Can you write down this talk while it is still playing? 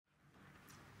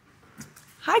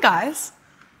Hi, guys.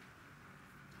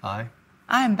 Hi.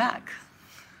 I am back.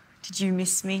 Did you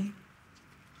miss me?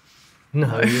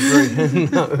 No, you're very...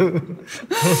 no.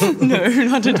 No,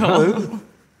 not at all.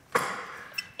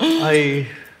 I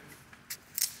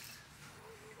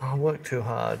worked too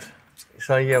hard.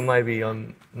 So, yeah, maybe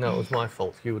no, it was my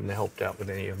fault. You wouldn't have helped out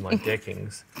with any of my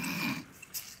deckings. Oh,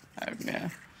 yeah.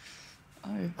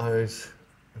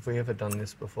 Have we ever done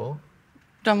this before?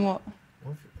 Done what?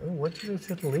 What did you do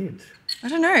to the lid? I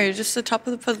don't know, just the top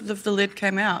of the lid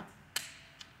came out.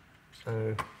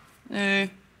 Oh. Yeah,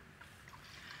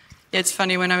 it's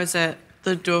funny when I was at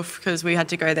the Doof, because we had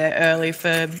to go there early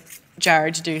for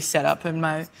Jared to do setup, and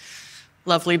my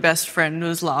lovely best friend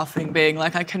was laughing, being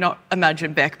like, I cannot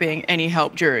imagine Bec being any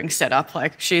help during setup.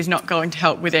 Like, she's not going to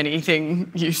help with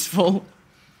anything useful.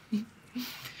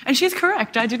 And she's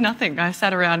correct, I did nothing. I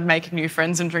sat around making new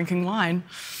friends and drinking wine.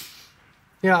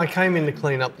 Yeah, I came in to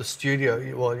clean up the studio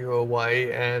while you were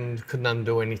away and couldn't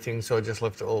undo anything, so I just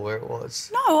left it all where it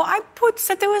was. No,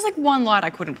 said there was like one light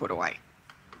I couldn't put away.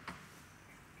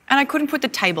 And I couldn't put the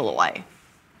table away.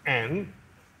 And?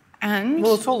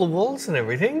 Well, it's all the walls and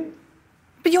everything.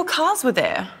 But your cars were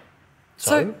there.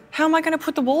 So how am I going to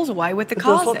put the walls away with the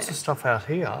cars there? There's lots of stuff out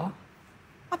here.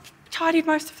 I tidied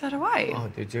most of that away. Oh,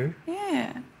 did you?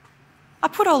 Yeah. I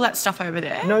put all that stuff over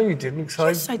there. No, you didn't.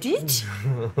 Yes, I did.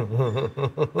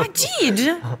 I did.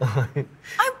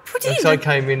 I put it in. So I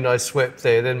came in and I swept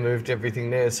there, then moved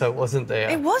everything there, so it wasn't there.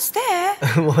 It was there.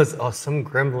 It was. Oh, some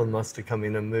gremlin must have come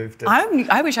in and moved it.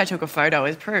 I wish I took a photo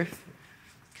as proof.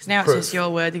 Because now it's just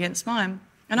your word against mine.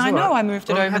 And I know I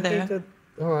moved it over there.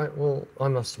 All right, well, I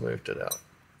must have moved it out.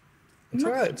 It's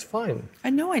all right, it's fine. I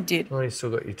know I did. Oh, you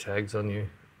still got your tags on you.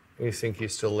 You think you're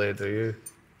still there, do you?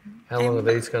 How long are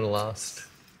these going to last?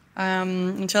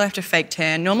 Until I have to fake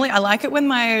tan. Normally, I like it when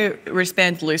my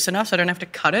wristband's loose enough so I don't have to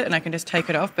cut it and I can just take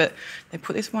it off, but they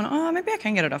put this one, maybe I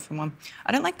can get it off in one.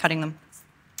 I don't like cutting them.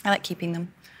 I like keeping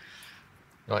them.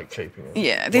 Like keeping it?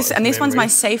 Yeah, this one's my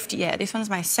safety, this one's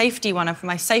my safety one. For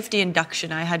my safety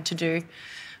induction I had to do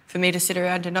for me to sit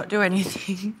around and not do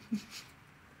anything.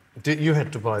 You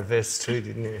had to buy vests too,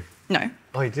 didn't you? No.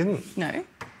 Oh, you didn't? No.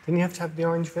 Didn't you have to have the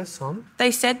orange vests on? They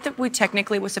said that we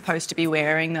technically were supposed to be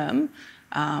wearing them,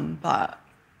 but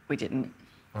we didn't.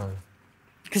 Oh.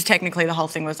 Because technically the whole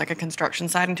thing was like a construction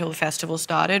site until the festival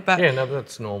started. But yeah, no,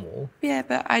 that's normal. Yeah,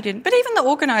 but I didn't. But even the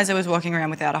organiser was walking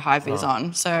around without a high vis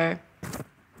on, so...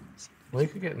 Well, you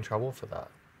could get in trouble for that.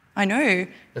 I know.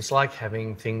 It's like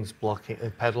having things blocking,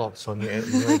 padlocks on your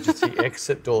emergency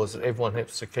exit doors that everyone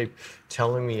has to keep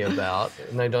telling me about,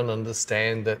 and they don't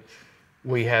understand that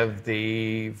we have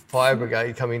the fire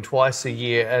brigade coming twice a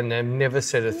year and they've never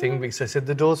said a thing because they said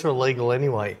the doors are illegal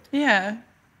anyway. Yeah.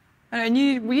 And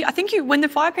I think when the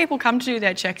fire people come to do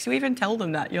their checks, you even tell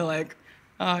them that. You're like,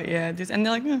 oh, yeah, this, and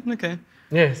they're like, okay.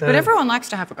 Yeah. But everyone likes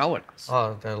to have a go at us.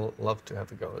 Oh, they love to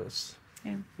have a go at us.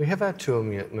 Yeah. We have our two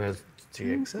emergency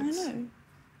exits. I know.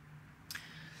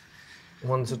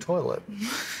 One's a toilet.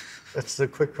 That's the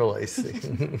quick release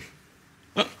thing.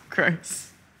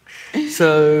 Gross.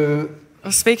 So...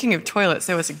 Well, speaking of toilets,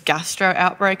 there was a gastro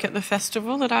outbreak at the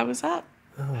festival that I was at.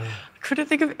 Oh. I couldn't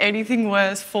think of anything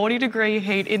worse. 40-degree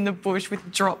heat in the bush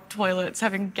with drop toilets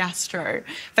having gastro.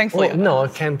 Thankfully... Well, no, I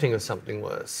can think of something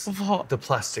worse. What? The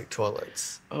plastic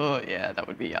toilets. Oh, yeah, that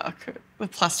would be yuck. The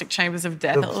plastic chambers of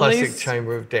death, The plastic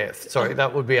chamber of death. Sorry,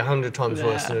 that would be 100 times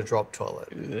worse than a drop toilet.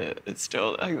 It's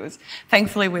still...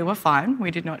 Thankfully, we were fine. We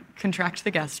did not contract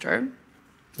the gastro.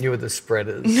 You were the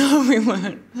spreaders. No, we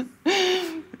weren't.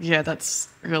 Yeah, that's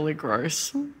really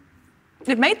gross.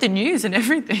 It made the news and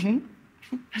everything.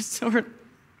 I saw it.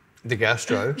 The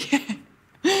gastro? Yeah.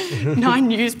 9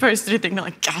 News posted a thing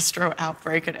like gastro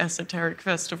outbreak at esoteric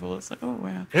festival. It's like, oh,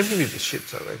 wow. It'd be the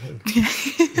shits, I reckon.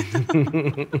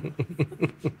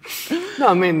 No,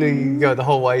 I mean, you go the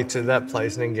whole way to that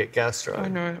place and then get gastro. I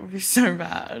know, it would be so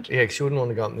bad. Yeah, because you wouldn't want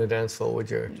to go up on the dance floor,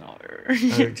 would you? No.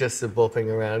 Just the bopping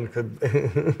around could...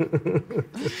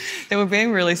 They were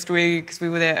being really sweet because we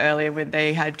were there earlier when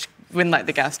like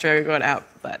the gastro got out,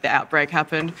 like the outbreak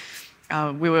happened.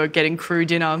 We were getting crew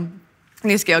dinner. And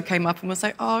this girl came up and was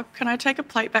like, oh, can I take a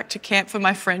plate back to camp for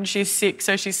my friend? She's sick,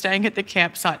 so she's staying at the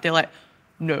campsite. They're like,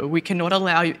 no, we cannot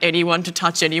allow anyone to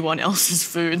touch anyone else's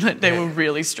food. Like, they were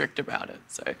really strict about it.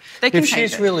 So they can If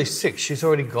she's really sick, she's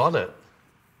already got it.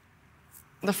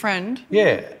 The friend?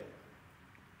 Yeah.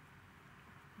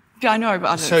 Yeah, I know, but I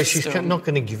don't So she's not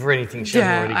going to give her anything she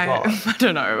hasn't already got. I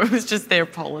don't know. It was just their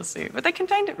policy. But they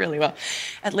contained it really well.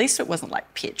 At least it wasn't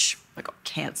like pitch. It got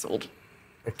cancelled.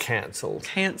 Cancelled.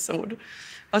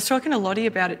 I was talking to Lottie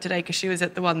about it today because she was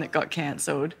at the one that got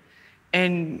cancelled.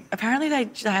 And apparently they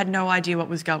had no idea what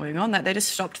was going on. That they just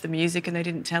stopped the music and they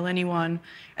didn't tell anyone.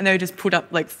 And they just put up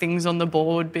like things on the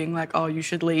board being like, oh, you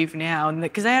should leave now. And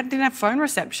because didn't have phone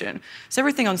reception. So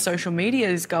everything on social media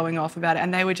is going off about it.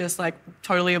 And they were just like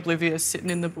totally oblivious sitting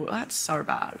in the bush. That's so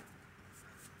bad.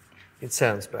 It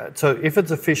sounds bad. So if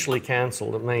it's officially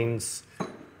cancelled, it means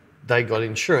they got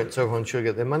insurance, so everyone should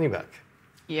get their money back.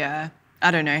 Yeah.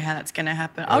 I don't know how that's going to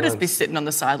happen. I'll just be sitting on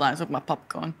the sidelines with my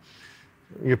popcorn.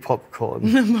 Your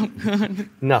popcorn.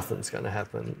 Nothing's going to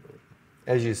happen.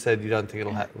 As you said, you don't think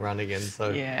it'll run again. So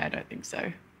yeah, I don't think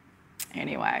so.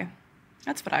 Anyway,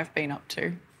 that's what I've been up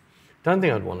to. Don't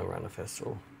think I'd want to run a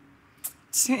festival.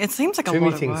 It seems like a lot Too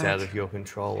of many things work. out of your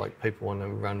control. Like people want to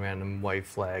run around and wave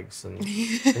flags, and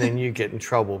then you get in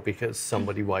trouble because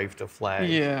somebody waved a flag.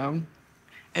 Yeah,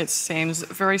 it seems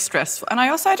very stressful. And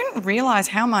I didn't realise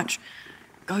how much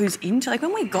goes into, like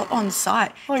when we got on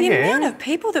site, the amount of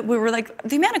people that were like,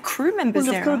 the amount of crew members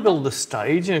Well, there. they've got to build the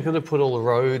stage, and they've got to put all the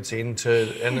roads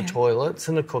into, and the toilets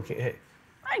and the cooking.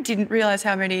 I didn't realise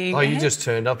how many. Oh, you just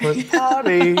turned up at a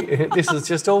party. This has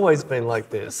just always been like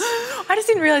this. I just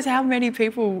didn't realise how many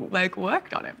people like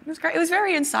worked on it. It was great. It was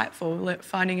very insightful, like,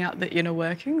 finding out the inner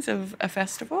workings of a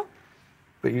festival.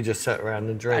 But you just sat around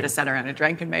and drank. I just sat around and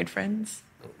drank and made friends.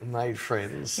 Made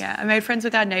friends. Yeah, I made friends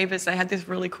with our neighbours. They had this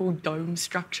really cool dome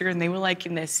structure and they were like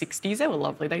in their 60s. They were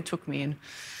lovely. They took me in.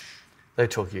 They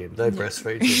took you in. They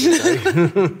breastfeed you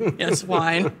every day. Yes,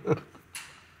 wine.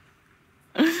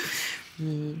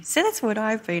 Yeah. So that's what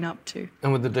I've been up to.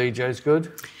 And were the DJs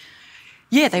good?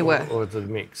 Yeah, they were. Or was it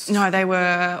mixed? No, they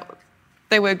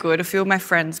were good. A few of my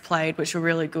friends played, which were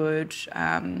really good.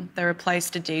 They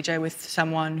replaced a DJ with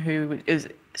someone who is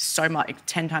so much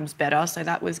 10 times better, so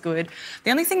that was good.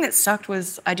 The only thing that sucked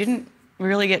was I didn't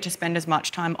really get to spend as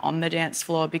much time on the dance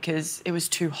floor because it was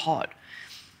too hot.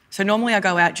 So normally I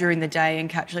go out during the day and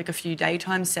catch like a few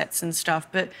daytime sets and stuff,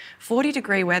 but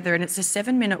 40-degree weather and it's a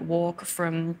 7-minute walk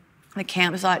from the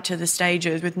campsite to the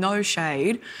stages with no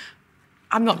shade.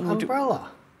 I'm not...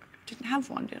 Umbrella. Didn't have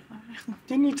one, did I?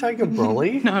 Didn't you take a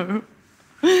brolly? No.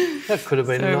 That could have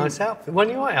been a nice outfit. One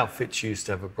of your outfits used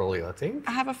to have a brolly, I think.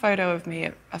 I have a photo of me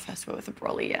at a festival with a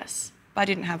brolly, yes. But I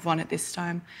didn't have one at this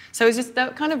time. So it was just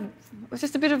that kind of, it was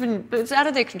just a bit of it's out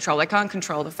of their control. They can't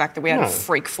control the fact that we had a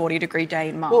freak 40-degree day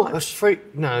in March. Well,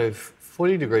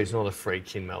 40 degrees is not a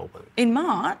freak in Melbourne. In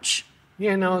March?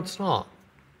 Yeah, no, it's not.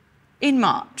 In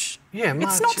March? Yeah, March.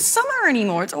 It's not summer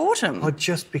anymore, it's autumn. Oh,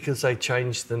 just because they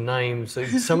changed the name. So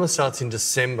summer starts in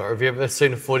December. Have you ever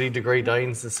seen a 40-degree day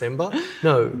in December?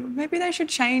 No. Maybe they should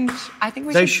change. I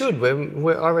think They should.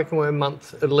 I reckon we're a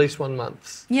month, at least 1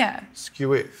 month. Yeah.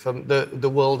 Skew it. From the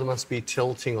world must be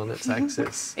tilting on its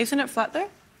axis. Isn't it flat though?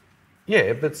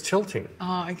 Yeah, but it's tilting.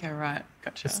 Oh, okay, right.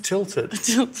 Gotcha. It's tilted.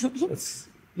 Tilted.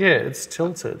 It's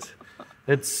tilted.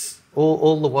 It's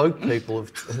all the woke people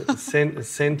have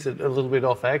sent it a little bit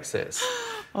off axis.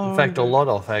 In fact, a lot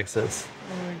off axis.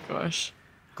 Oh my gosh.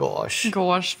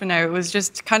 Gosh. But no, it was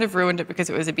just kind of ruined it because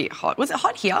it was a bit hot. Was it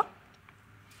hot here?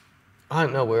 I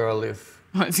don't know where I live.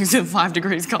 Oh, it's 5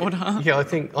 degrees colder. Yeah, I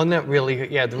think on that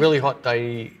the really hot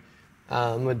day,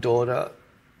 my daughter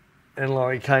and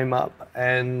Laurie came up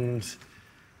and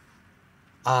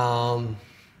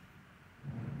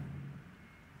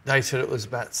they said it was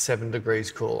about 7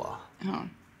 degrees cooler. Oh.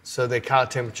 So their car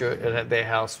temperature at their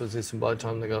house was this, and by the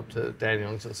time they got up to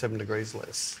Dandenong, it was 7 degrees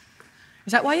less.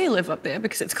 Is that why you live up there?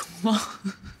 Because it's cooler?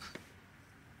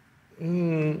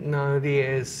 No, the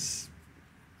air's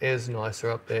nicer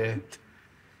up there.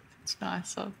 It's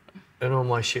nicer. And all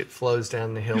my shit flows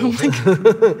down the hill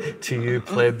Oh to you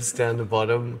plebs down the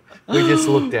bottom. We just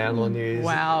look down on you.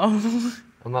 Wow.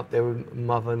 I'm up there with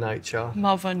Mother Nature.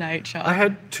 Mother Nature. I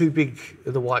had 2 big,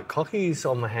 the white cockies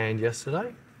on my hand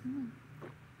yesterday.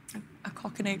 A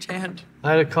cock in each hand. I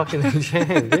had a cock in each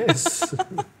hand, yes.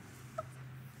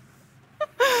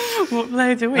 What were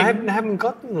they doing? I haven't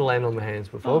gotten them to land on my hands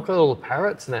before. I've got all the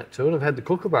parrots and that too, and I've had the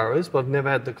kookaburras, but I've never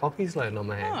had the cockies land on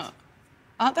my hands. Oh.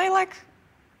 Aren't they like...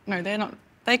 No, they're not.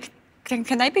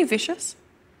 Can they be vicious?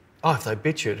 Oh, if they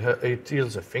bit you, it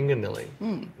deals a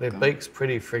fingernailling. Their beak's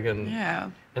pretty friggin'...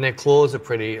 Yeah. And their claws are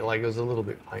pretty, like, it was a little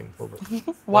bit painful.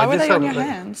 But Why were they on your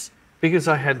hands? Because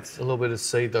I had a little bit of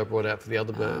seed that I brought out for the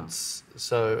other birds.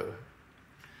 So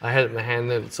I had it in my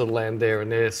hand, it sort of land there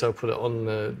and there, so I put it on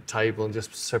the table and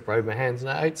just separated my hands and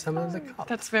I ate some of the cup.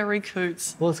 That's very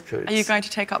coots. Was coots. Are you going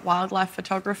to take up wildlife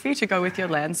photography to go with your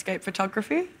landscape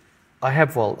photography? I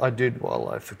did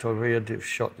wildlife photography. I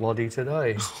shot Lottie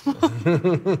today.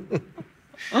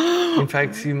 In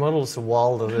fact, she models are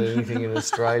wilder than anything in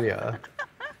Australia.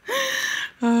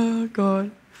 Oh, God.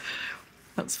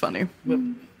 That's funny.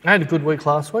 I had a good week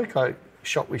last week. I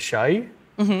shot with Shay,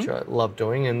 which I love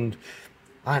doing, and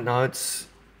I don't know, it's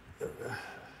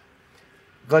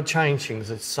got to change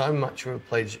things. It's so much of a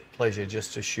pleasure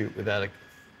just to shoot without a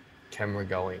camera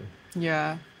going.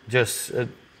 Yeah. Just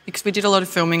because we did a lot of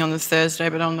filming on the Thursday,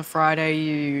 but on the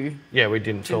Friday we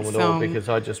didn't film at all because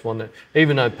I just wanted,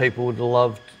 even though people would have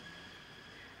loved,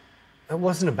 it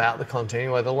wasn't about the content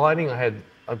anyway. The lighting I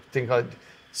think I'd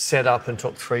set up and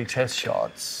took 3 test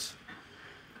shots.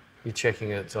 You're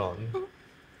checking it's on.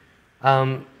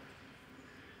 I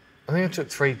think I took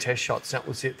 3 test shots. That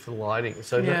was it for the lighting.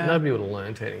 So nobody would have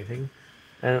learned anything.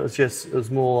 And it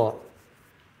was more,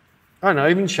 I don't know,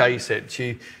 even Shay said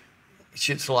she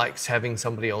likes having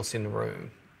somebody else in the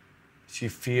room. She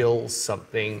feels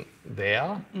something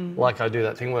there. Like I do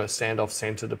that thing where I stand off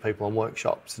centre to people on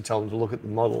workshops and tell them to look at the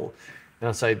model. And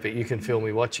I say, but you can feel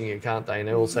me watching you, can't they? And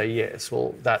they all say yes.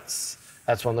 Well, that's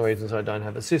one of the reasons I don't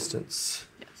have assistants.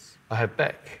 Yes. I have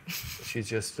Bec. She's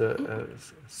just a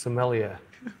sommelier.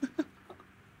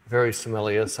 Very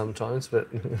sommelier sometimes, but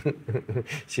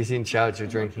she's in charge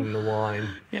of drinking the wine.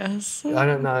 Yes. I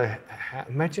don't know.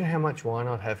 Imagine how much wine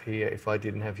I'd have here if I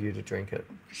didn't have you to drink it.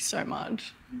 So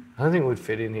much. I don't think it would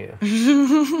fit in here.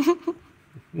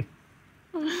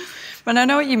 But I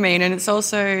know what you mean, and it's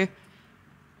also,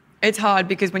 it's hard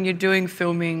because when you're doing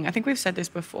filming, I think we've said this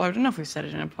before, I don't know if we've said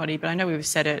it in a potty, but I know we've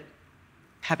said it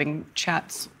having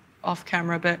chats off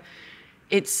camera, but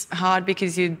it's hard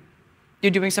because you're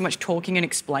doing so much talking and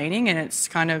explaining, and it's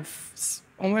kind of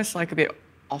almost like a bit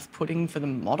off-putting for the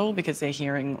model because they're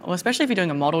hearing, well, especially if you're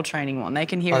doing a model training one, they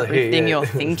can hear everything you're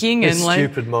thinking. And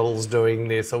stupid models doing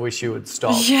this. I wish you would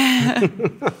stop. Yeah.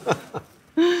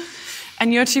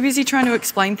 And you're too busy trying to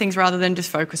explain things rather than just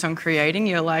focus on creating.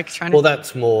 You're like trying to... Well,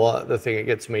 that's more the thing that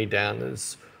gets me down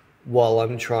is while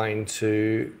I'm trying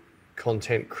to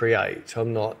content create,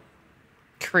 I'm not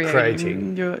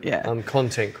creating. I'm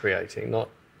content creating, not...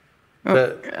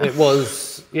 But it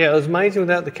was amazing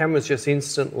without the cameras, just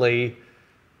instantly.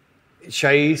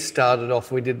 Shay started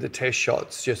off, we did the test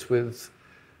shots just with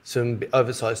some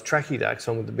oversized tracky dacks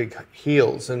on with the big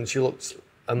heels, and she looked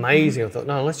amazing. I thought,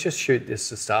 no, let's just shoot this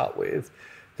to start with.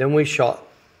 Then we shot,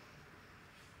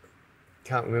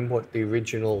 can't remember what the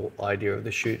original idea of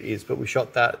the shoot is, but we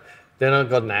shot that. Then I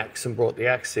got an axe and brought the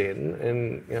axe in,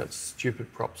 and it's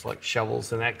stupid props like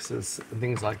shovels and axes and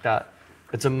things like that.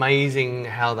 It's amazing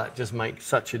how that just makes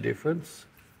such a difference.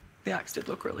 The axe did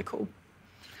look really cool.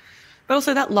 But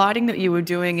also that lighting that you were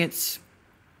doing, it's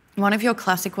one of your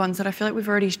classic ones that I feel like we've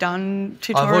already done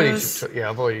tutorials.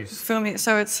 I've already filming it.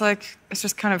 So it's like, it's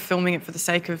just kind of filming it for the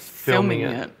sake of filming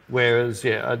it. Whereas,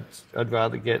 I'd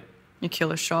rather get... A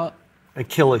killer shot. A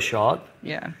killer shot.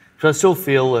 Yeah. But I still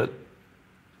feel that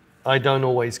I don't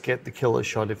always get the killer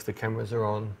shot if the cameras are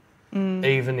on.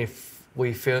 Even if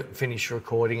we finish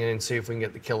recording and see if we can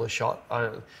get the killer shot.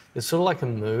 It's sort of like a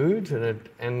mood,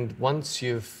 and once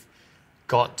you've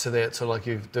got to that, sort of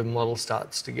like the model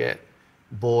starts to get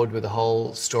bored with the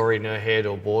whole story in her head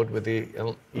or bored with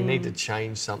you need to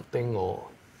change something, or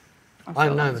I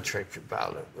don't know the trick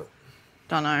about it. But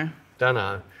Don't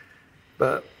know.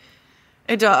 But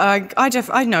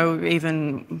I know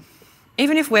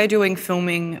even if we're doing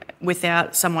filming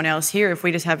without someone else here, if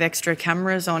we just have extra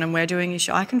cameras on and we're doing a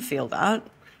show, I can feel that.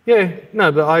 Yeah,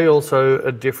 no, but I also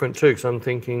are different too, because I'm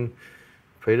thinking,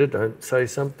 Peter, don't say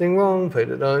something wrong.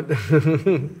 Peter,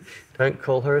 don't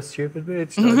call her a stupid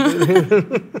bitch. Don't do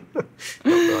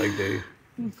Not that I do.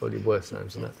 Probably worse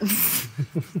names than that.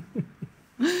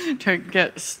 Don't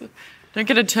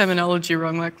get a terminology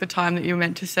wrong, like the time that you were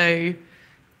meant to say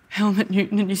Helmut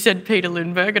Newton and you said Peter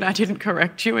Lindbergh and I didn't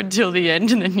correct you until the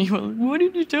end, and then you were like, what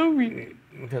did you tell me?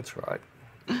 That's right.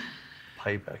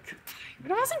 Payback.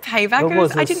 But it wasn't payback. It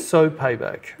was so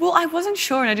payback. Well, I wasn't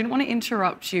sure and I didn't want to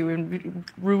interrupt you and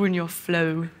ruin your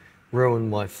flow. Ruin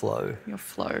my flow. Your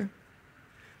flow.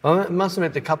 I must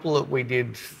admit, the couple that we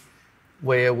did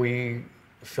where we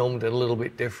filmed it a little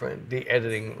bit different, the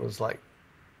editing was like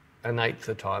an eighth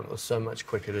the time. It was so much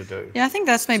quicker to do. Yeah, I think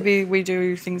that's maybe we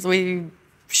do things, we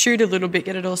shoot a little bit,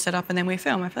 get it all set up, and then we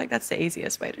film. I feel like that's the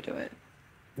easiest way to do it.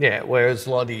 Yeah, whereas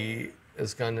Lottie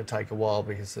is going to take a while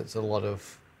because it's a lot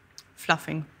of...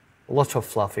 Fluffing. A lot of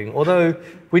fluffing. Although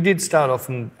we did start off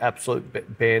in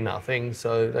absolute bare nothing,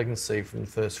 so they can see from the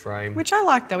first frame. Which I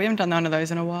like, though. We haven't done none of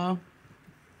those in a while.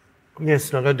 Yes,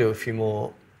 and I've got to do a few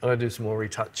more. I've got to do some more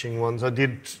retouching ones. I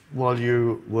did while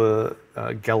you were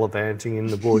gallivanting in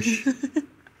the bush.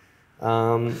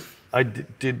 I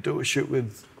did do a shoot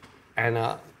with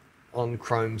Anna on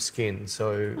chrome skin,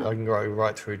 so I can go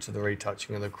right through to the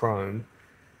retouching of the chrome,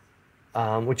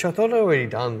 which I thought I'd already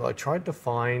done, but I tried to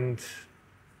find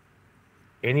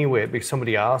anywhere because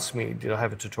somebody asked me, did I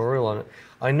have a tutorial on it?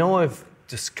 I know I've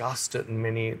discussed it in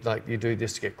many, like you do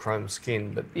this to get chrome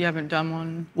skin, but... You haven't done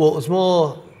one? Well, it was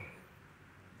more,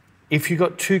 if you've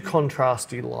got too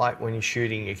contrasty light when you're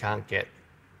shooting, you can't get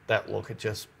that look. It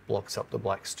just blocks up the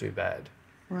blacks too bad.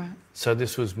 Right. So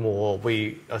this was more,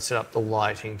 I set up the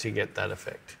lighting to get that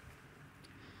effect.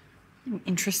 I'm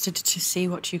interested to see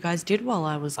what you guys did while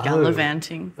I was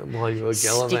gallivanting. While you were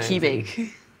gallivanting. Sticky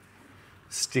beak.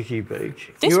 Sticky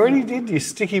beak. You already did your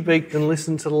sticky beak and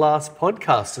listened to the last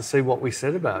podcast to see what we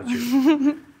said about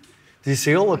you. Did you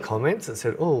see all the comments that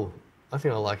said, oh, I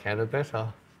think I like Hannah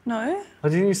better? No. Oh,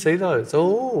 didn't you see those?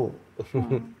 Oh.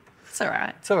 It's all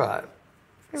right. It's all right.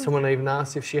 Someone even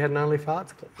asked if she had an Only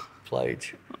Farts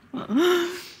page. We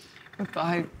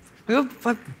were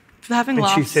having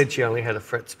laughs. And she said she only had a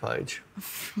frets page.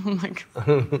 Oh my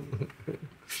God.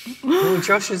 Well,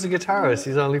 Josh is a guitarist.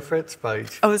 He's only frets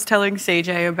page. I was telling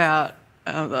CJ about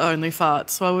the Only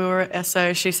Farts while we were at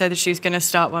SO. She said that she's going to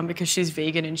start one because she's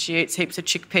vegan and she eats heaps of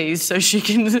chickpeas, so she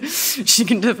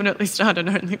can definitely start an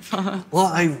Only Farts. Well,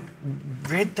 I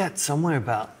read that somewhere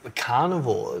about the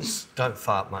carnivores don't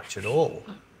fart much at all.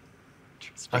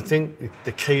 I think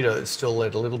the ketos still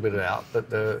let a little bit out, but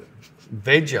the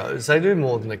vegos, they do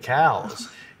more than the cows.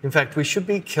 In fact, we should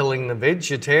be killing the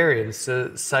vegetarians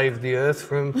to save the earth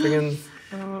from friggin'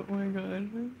 Oh my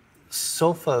God.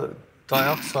 sulfur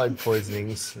dioxide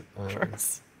poisonings.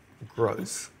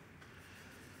 Gross.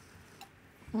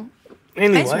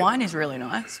 Anyway. This wine is really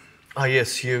nice. Oh,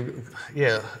 yes,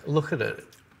 look at it.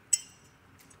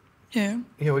 Yeah.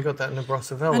 Yeah, we got that in the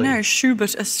Barossa Valley. I know,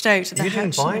 Schubert Estate. You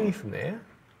didn't buy any from there?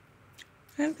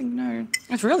 I don't think, no.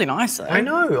 It's really nice, though. I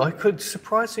know. I could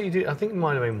surprise that you did. I think it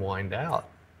might have been wined out.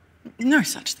 No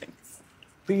such thing.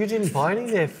 But you didn't buy any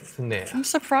there from there. I'm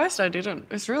surprised I didn't.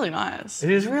 It's really nice.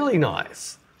 It is really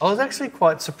nice. I was actually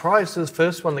quite surprised. It was the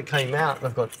first one that came out. And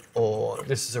I've got,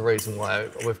 this is a reason why.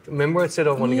 Remember I said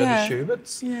I want to go to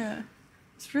Schubert's? Yeah.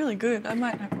 It's really good. I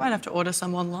might have to order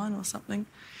some online or something.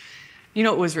 You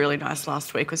know what was really nice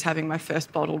last week was having my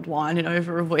first bottled wine in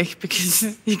over a week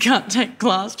because you can't take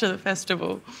glass to the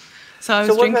festival. So I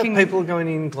was drinking... about people going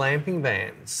in glamping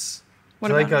vans?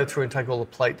 Do they go through and take all the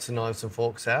plates and knives and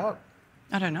forks out?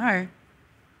 I don't know.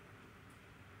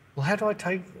 Well, how do I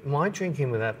take my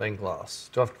drinking without being glass?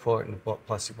 Do I have to pour it in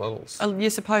plastic bottles? Oh, you're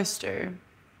supposed to.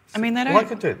 I mean, they don't... Well, I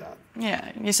could do that.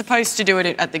 Yeah, you're supposed to do it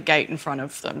at the gate in front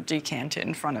of them, decant it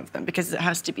in front of them, because it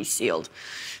has to be sealed.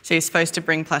 So you're supposed to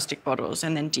bring plastic bottles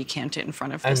and then decant it in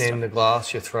front of them. And then the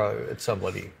glass you throw at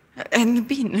somebody. And the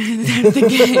bin, the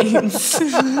games.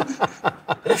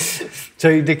 So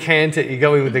you decant it, you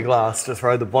go in with the glass to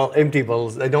throw the empty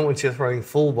bottles. They don't want you throwing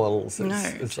full bottles.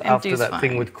 It's after that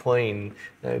thing with Queen.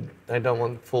 They don't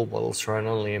want full bottles thrown,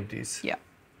 only empties. Yeah.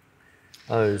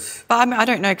 Those. But I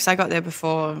don't know, because I got there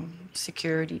before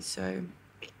security, so...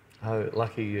 Oh,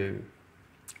 lucky you.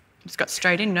 Just got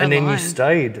straight in, no And then line. you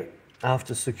stayed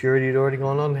after security had already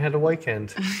gone on and had a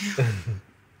weekend.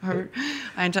 I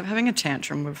ended up having a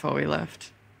tantrum before we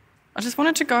left. I just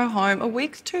wanted to go home. A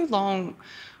week's too long.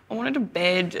 I wanted a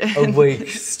bed. A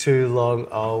week's too long.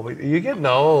 Oh, you're getting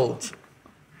old.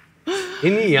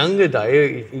 In your younger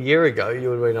day, a year ago, you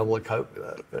would have been able to cope with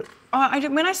that.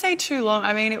 But... when I say too long,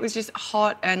 I mean it was just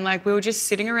hot and like we were just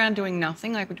sitting around doing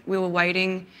nothing. Like we were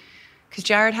waiting because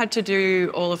Jared had to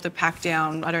do all of the pack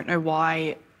down. I don't know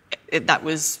why that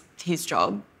was his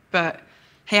job, but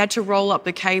he had to roll up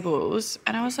the cables.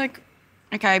 And I was like,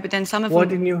 okay, but then some of them... Why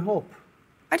didn't you help?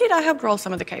 I did. I helped roll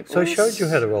some of the cables. So I showed you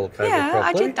how to roll a cable properly. Yeah,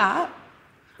 I did that.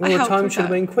 Well, the time should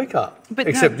have been quicker. But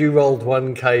except you rolled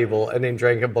one cable and then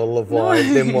drank a bottle of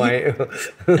wine, then wait.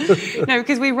 No,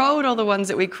 because we rolled all the ones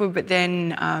that we could, but then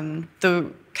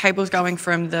the cables going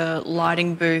from the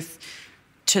lighting booth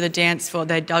to the dance floor,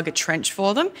 they dug a trench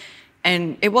for them.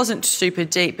 And it wasn't super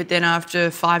deep, but then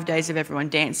after 5 days of everyone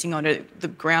dancing on it, the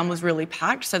ground was really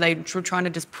packed, so they were trying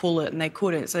to just pull it and they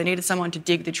couldn't. So they needed someone to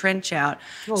dig the trench out.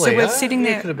 Well, so we're sitting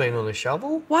there. You could have been on a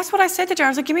shovel. Well, that's what I said to Jared.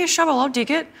 I was like, give me a shovel, I'll dig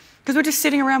it. Because we're just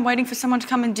sitting around waiting for someone to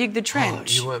come and dig the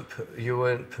trench. Oh, you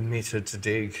weren't permitted to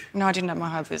dig. No, I didn't have my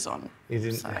high vis on. You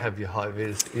didn't have your high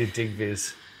vis, your dig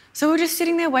vis. So we were just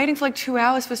sitting there waiting for like 2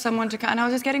 hours for someone to come, and I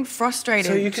was just getting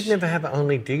frustrated. So you could never have an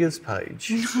Only Diggers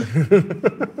page.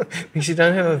 Because you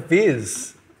don't have a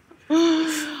viz.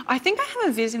 I think I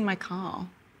have a viz in my car.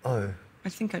 Oh. I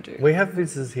think I do. We have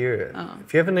vizzes here. Oh.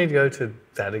 If you ever need to go to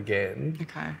that again,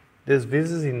 okay. There's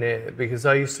vizzes in there because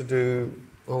I used to do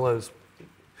all those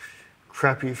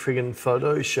crappy friggin'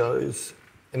 photo shows,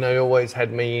 and they always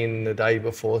had me in the day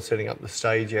before setting up the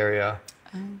stage area.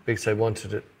 because they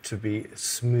wanted it to be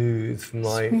smooth from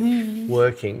my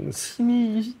workings.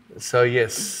 So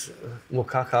yes,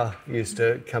 Mukaka used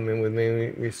to come in with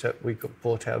me. We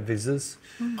bought our visors.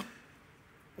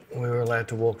 We were allowed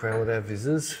to walk around with our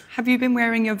visors. Have you been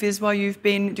wearing your vis while you've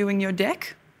been doing your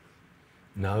deck?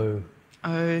 No.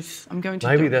 Oh, I'm going to.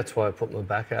 Maybe that's why I put my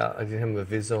back out. I didn't have my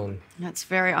vis on. That's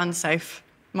very unsafe.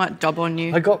 Might dob on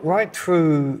you. I got right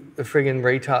through the friggin'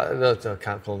 retard. I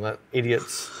can't call them that.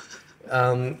 Idiots.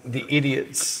 The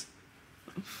idiots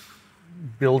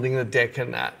building the deck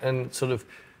and that, and sort of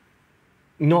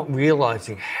not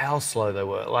realising how slow they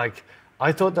were. Like,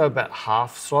 I thought they were about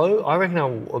half slow. I reckon they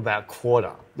were about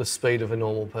quarter the speed of a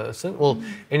normal person. Well,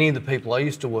 any of the people I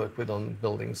used to work with on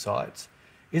building sites.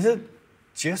 Is it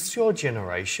just your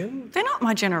generation? They're not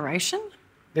my generation.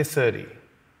 They're 30.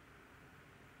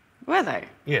 Were they?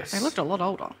 Yes. They looked a lot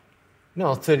older.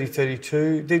 No, 30,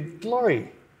 32. They're Laurie's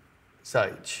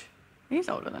age. He's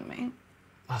older than me.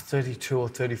 32 or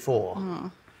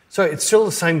 34. So it's still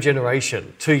the same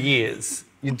generation, 2 years.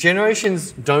 Your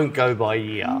generations don't go by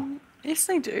year. Yes,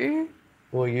 they do.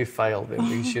 Well, you failed then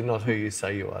because you're not who you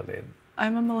say you are then.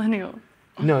 I'm a millennial.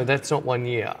 No, that's not 1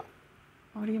 year.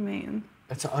 What do you mean?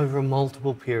 It's over a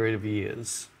multiple period of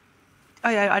years. Oh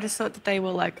yeah, I just thought that they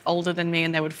were like older than me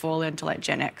and they would fall into like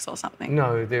Gen X or something.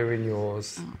 No, they're in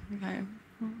yours. Oh, okay.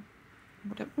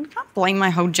 Whatever. You can't blame my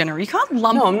whole generation. You can't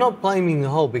lump. No, I'm not blaming the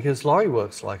whole because Laurie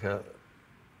works like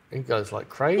he goes like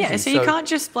crazy. Yeah, so you can't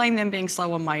just blame them being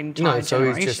slow on my entire generation.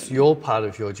 No, so he's just your part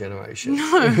of your generation.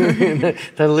 No.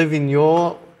 They live in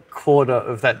your quarter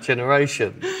of that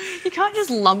generation. You can't just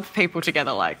lump people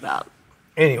together like that.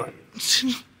 Anyway.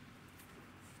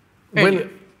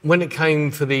 When it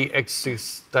came for the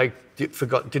exorcist, they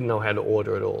didn't know how to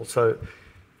order it all. So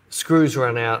screws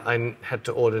ran out. I had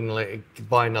to order and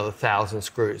buy another 1,000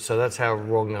 screws. So that's how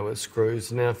wrong they were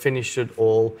screws. And then I finished it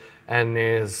all, and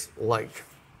there's like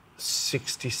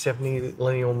 60, 70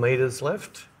 lineal meters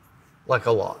left, like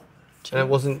a lot. And it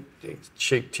wasn't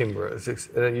cheap timber.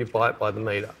 You buy it by the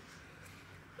meter.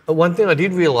 One thing I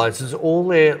did realise is all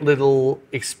their little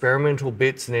experimental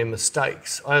bits and their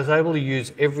mistakes, I was able to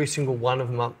use every single one of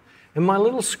them up. And my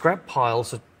little scrap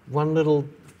piles are one little...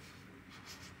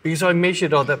 Because I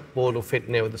measured, that board will fit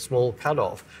in there with a small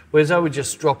cut-off. Whereas they were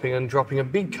just dropping a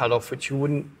big cut-off, which you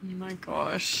wouldn't... Oh my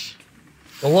gosh.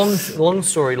 A long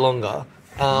story longer.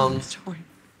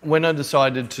 When I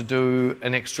decided to do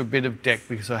an extra bit of deck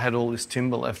because I had all this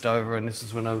timber left over, and this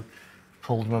is when I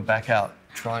pulled my back out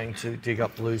trying to dig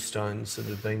up bluestones that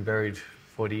had been buried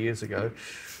 40 years ago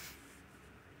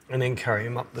and then carry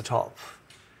them up the top.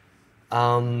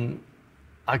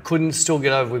 I couldn't still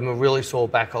get over with my really sore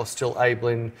back. I was still able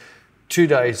in 2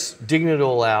 days digging it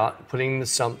all out, putting the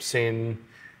sumps in,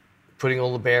 putting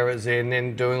all the bearers in,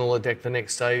 then doing all the deck the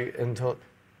next day, and thought,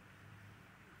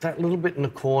 that little bit in the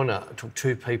corner, it took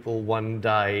 2 people 1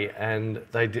 day and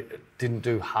they didn't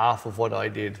do half of what I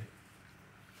did.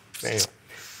 Anyway,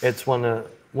 it's one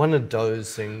of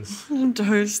those things.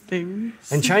 Those things.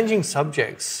 And changing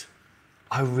subjects,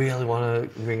 I really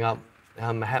want to ring up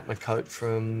Mahatma Coat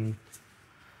from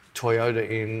Toyota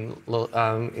in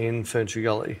Ferntree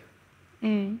Gully.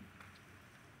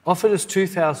 Offered us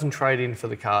 2,000 trade-in for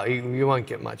the car. You won't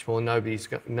get much more.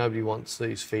 Nobody wants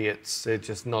these Fiats. They're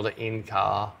just not an in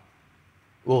car.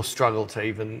 We'll struggle to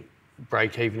even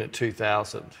break even at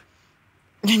 2,000.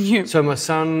 So my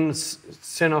son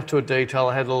sent off to a detail.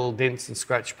 I had all dents and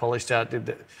scratch polished out,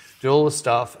 did all the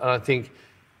stuff, and I think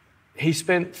he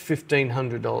spent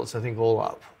 $1,500, I think, all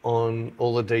up on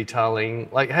all the detailing.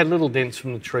 Like, had little dents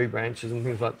from the tree branches and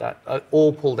things like that,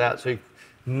 all pulled out, so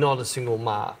not a single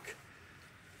mark.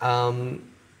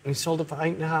 He sold it for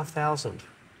 $8,500.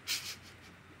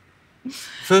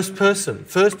 First person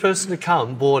to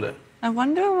come, bought it. I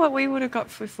wonder what we would have got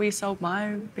if we sold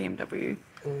my BMW.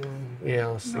 Yeah,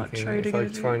 I was thinking if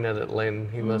I'd thrown that at Len,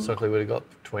 he most likely would have got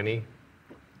 20.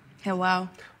 Yeah, wow.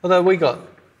 Although we got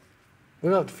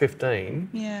 15.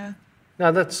 Yeah.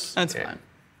 No, that's fine.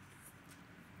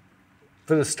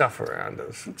 For the stuff around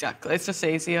us. Exactly. It's just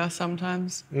easier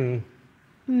sometimes. And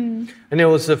there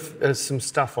was some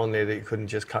stuff on there that you couldn't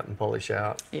just cut and polish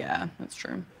out. Yeah, that's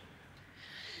true.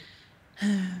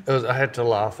 I had to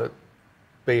laugh at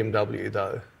BMW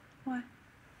though. Why?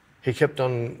 He kept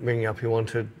on ringing up. He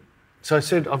wanted... So I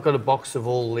said, I've got a box of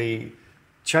all the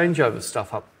changeover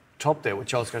stuff up top there,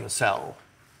 which I was going to sell.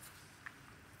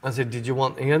 I said, did you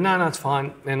want... He goes, no, it's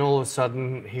fine. Then all of a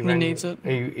sudden, he needs it.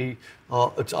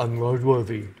 It's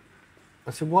unroadworthy.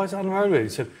 I said, why is it unroadworthy? He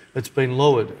said, it's been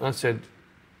lowered. And I said,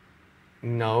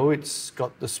 no, it's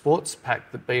got the sports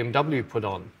pack that BMW put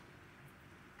on.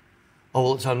 Oh,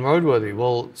 well, it's unroadworthy.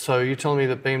 Well, so you're telling me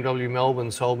that BMW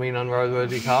Melbourne sold me an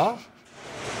unroadworthy car?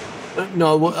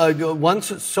 No,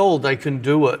 once it's sold, they can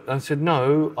do it. I said,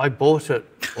 no, I bought it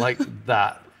like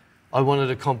that. I wanted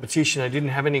a competition. I didn't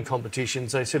have any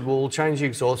competitions. They said, well, we'll change the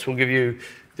exhaust. We'll give you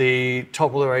the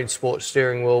top-of-the-range sports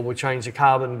steering wheel. We'll change the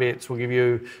carbon bits. We'll give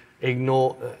you a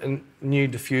new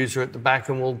diffuser at the back,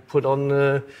 and we'll put on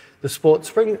the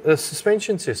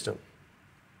suspension system.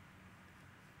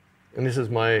 And this is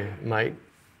my mate,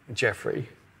 Jeffrey.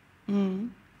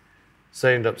 So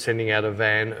I ended up sending out a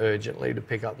van urgently to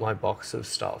pick up my box of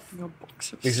stuff. Your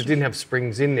box of because it didn't have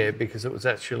springs in there, because it was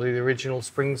actually the original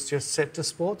springs just set to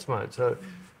sports mode. So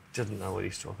didn't know what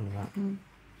he's talking about.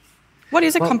 What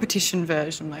is a competition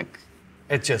version like?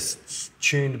 It just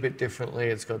tuned a bit differently.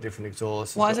 It's got different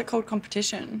exhausts. Why is it called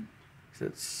competition? Because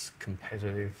it's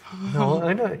competitive. No,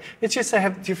 I know. It's just they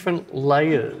have different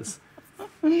layers.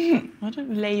 What are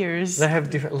layers? They have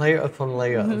different layer upon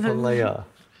layer upon layer.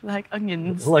 Like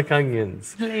onions. Like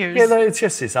onions. Layers. Yeah, it's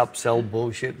just this upsell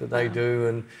bullshit that they do.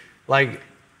 And like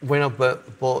when I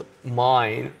bought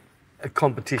mine, at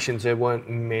competitions, there weren't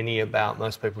many about.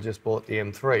 Most people just bought the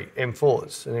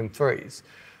M4s and M3s.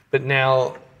 But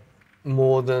now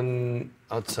more than,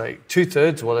 I'd say,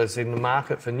 2/3 of what is in the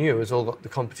market for new has all got the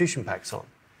competition packs on.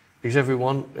 Because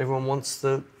everyone wants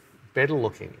the better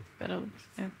looking. Better,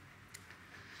 yeah.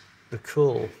 The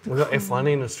cool. We've got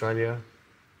F1 in Australia.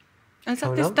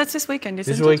 That's this weekend,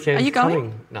 isn't it? This weekend. Are you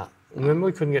going? No. Remember,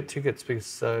 we couldn't get tickets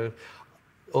because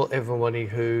everybody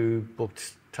who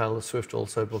booked Taylor Swift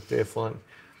also booked the F1.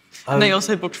 And they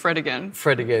also booked Fred again.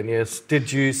 Fred again, yes.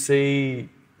 Have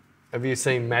you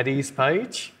seen Maddie's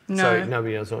page? No. So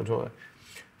nobody knows what I'm talking about.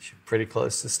 She's pretty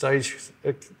close to stage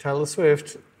at Taylor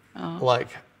Swift, like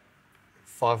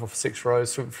 5 or 6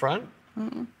 rows from the front.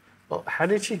 Well, how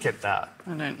did she get that?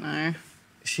 I don't know.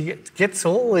 She gets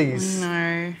all these.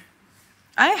 No.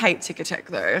 I hate Ticketek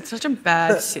though. It's such a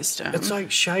bad system. It's like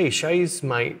Shay's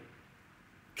mate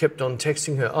kept on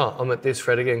texting her, oh, I'm at this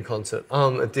Fred Again concert.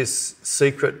 I'm at this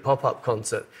secret pop-up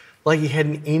concert. Like he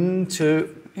hadn't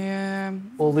into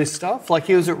all this stuff. Like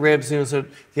he was at Rebs and he was at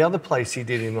the other place he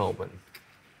did in Melbourne.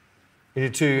 He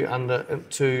did two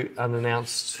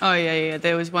unannounced. Oh, yeah.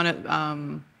 There was one at...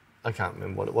 I can't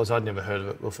remember what it was. I'd never heard of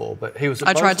it before, but he was at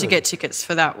I both tried of to them. get tickets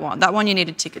for that one. That one you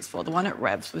needed tickets for. The one at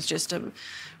Rebs was just a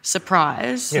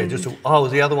surprise. Yeah,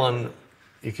 the other one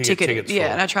you could get tickets for.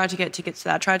 Yeah, and I tried to get tickets for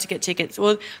that. I tried to get tickets.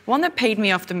 Well, the one that peed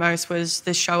me off the most was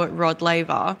the show at Rod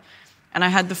Laver. And I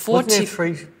had the 4 Wasn't there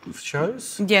 3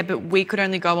 shows? Yeah, but we could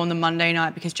only go on the Monday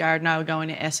night because Jared and I were going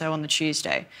to Esso on the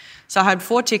Tuesday. So I had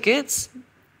 4 tickets,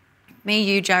 me,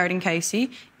 you, Jared and Casey,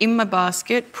 in my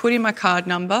basket, put in my card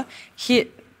number,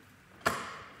 hit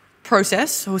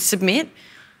process or submit,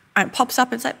 and it pops up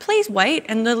and it's like, please wait,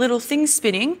 and the little thing's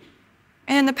spinning,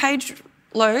 and the page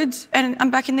loads, and I'm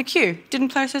back in the queue. Didn't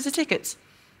process the tickets.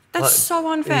 That's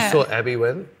so unfair. You saw Abby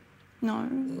went? No.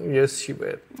 Yes, she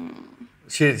went.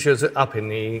 She was up in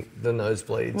the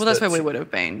nosebleeds. Well, that's where we would have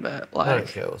been, but like... I don't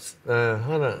care. I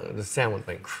don't know. The sound would have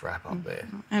been crap up there.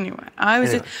 Anyway, I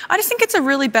just think it's a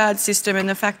really bad system, and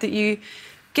the fact that you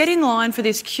get in line for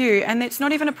this queue and it's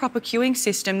not even a proper queuing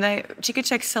system.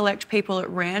 Ticketek select people at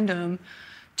random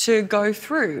to go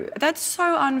through. That's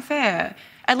so unfair.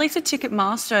 At least at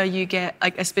Ticketmaster, you get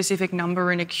like a specific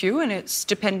number in a queue and it's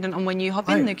dependent on when you hop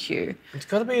in the queue. It's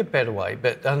got to be a better way,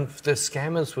 but the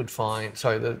scammers would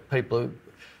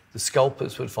the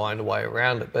scalpers would find a way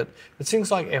around it. But it's things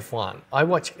like F1. I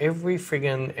watch every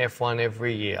friggin' F1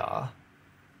 every year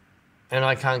and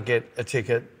I can't get a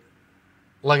ticket.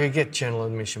 Like I get general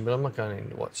admission, but I'm not going in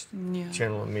to watch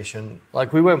general admission.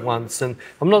 Like we went once and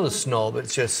I'm not a snob,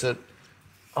 it's just that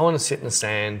I want to sit in the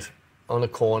stand on a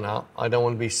corner. I don't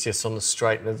want to be just on the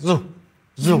straight and it's zoom,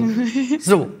 zoom,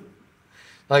 zoom.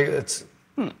 Like it's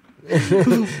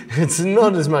it's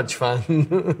not as much fun.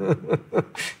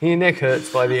 Your neck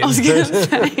hurts by the end of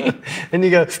it. And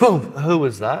you go, oh, who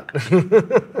was that?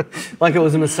 Like it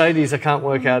was a Mercedes. I can't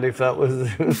work out if that was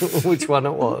which one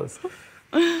it was.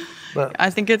 But I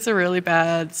think it's a really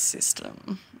bad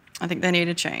system. I think they need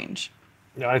a change.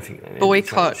 Yeah, I think they need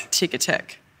Boycott to change.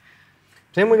 Ticketek.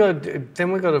 Then we got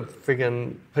a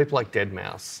friggin' people like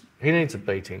Deadmau5. He needs a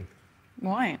beating.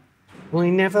 Why? Well,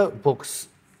 he never books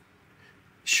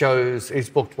shows. He's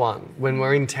booked one when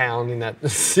we're in town in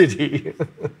that city.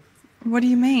 What do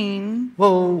you mean?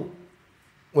 Well,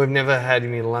 we've never had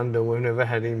him in London. We've never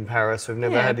had him in Paris. We've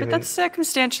never had him but that's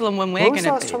circumstantial and when we're going to be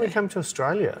When was the last time he came to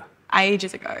Australia?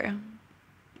 Ages ago.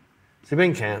 Has he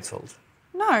been cancelled?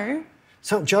 No.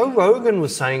 So Joe Rogan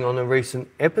was saying on a recent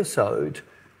episode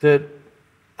that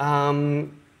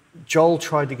Joel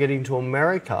tried to get into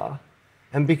America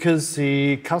And because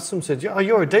the customer said, oh,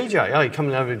 you're a DJ. Oh, you're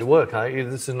coming over to work, are you?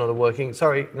 This is not a working...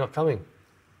 Sorry, you're not coming.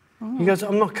 Oh. He goes,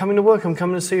 I'm not coming to work. I'm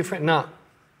coming to see a friend. No,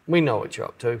 we know what you're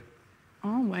up to.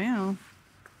 Oh, wow.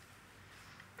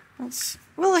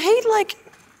 Well,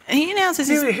 he announces...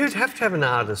 He'd have to have an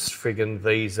artist friggin'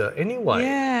 visa anyway.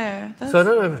 Yeah. So I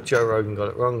don't know if Joe Rogan got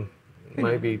it wrong.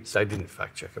 Maybe they didn't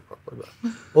fact check it properly.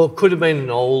 Or it could have been an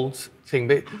old thing.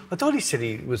 But I thought he said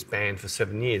he was banned for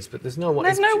 7 years, but there's no way.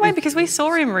 There's no way because we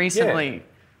saw him recently. Yeah.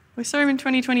 We saw him in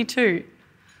 2022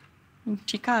 in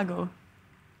Chicago.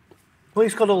 Well,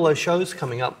 he's got all those shows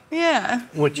coming up. Yeah.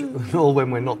 All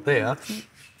when we're not there.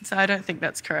 So I don't think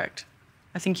that's correct.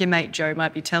 I think your mate Joe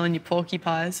might be telling you porky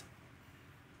pies.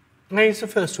 No, he's the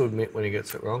first to admit when he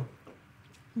gets it wrong.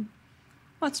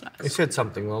 That's nice. He said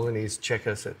something wrong and his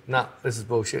checker said, nah, this is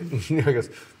bullshit. He goes,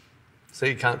 so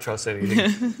you can't trust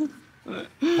anything.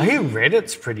 I hear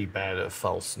Reddit's pretty bad at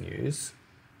false news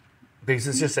because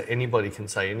it's just that anybody can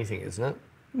say anything, isn't it?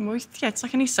 Well, yeah, it's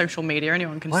like any social media.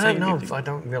 Anyone can say anything. I don't know if I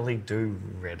don't really do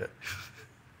Reddit.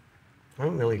 I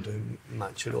don't really do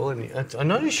much at all. I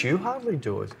notice you hardly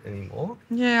do it anymore.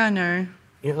 Yeah, I know.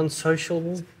 You're an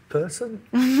unsocial person?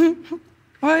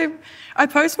 Well, I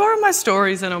post more on my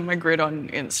stories than on my grid on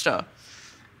Insta.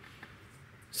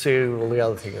 See, well, the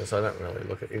other thing is I don't really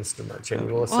look at Insta much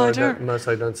anymore, so I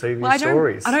don't see your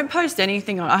stories. I don't post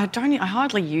anything on... I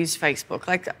hardly use Facebook.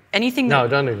 Like, anything... No, I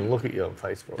don't even look at you on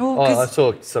Facebook. I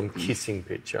saw some kissing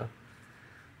picture.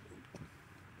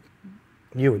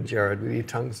 You and Jared with your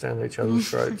tongues down each other's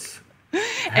throats.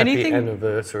 Happy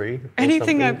anniversary.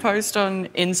 Anything I post on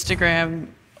Instagram...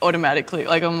 automatically,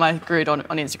 like on my grid on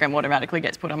Instagram, automatically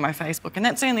gets put on my Facebook. And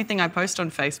that's the only thing I post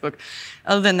on Facebook.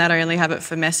 Other than that, I only have it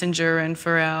for Messenger and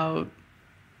for our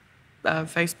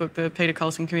Facebook, the Peter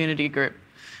Colson community group.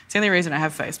 It's the only reason I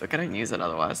have Facebook. I don't use it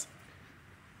otherwise.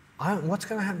 What's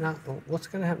going to happen? What's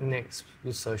going to happen next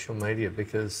with social media?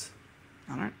 Because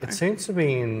I don't know. It seems to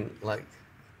be in like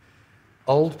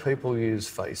old people use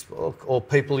Facebook, or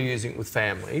people are using it with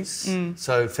families.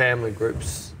 So family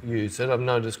groups use it. I've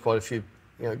noticed quite a few.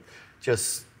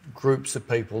 Just groups of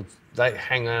people, they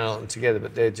hang out together,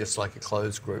 but they're just like a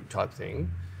closed group type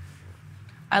thing.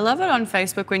 I love it on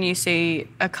Facebook when you see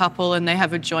a couple and they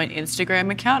have a joint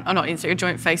Instagram account, or not Instagram, a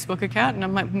joint Facebook account, and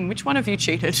I'm like, which one of you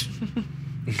cheated?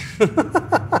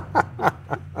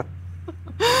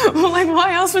 Well, like,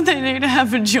 why else would they need to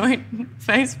have a joint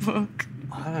Facebook?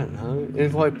 I don't know.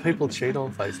 It's why people cheat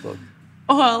on Facebook.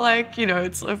 Or like,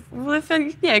 it's like, well,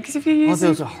 because if you use... there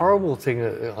was a horrible thing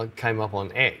that came up on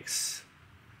X.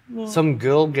 What? Some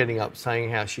girl getting up saying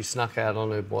how she snuck out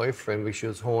on her boyfriend because she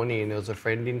was horny and there was a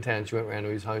friend in town. She went round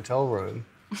to his hotel room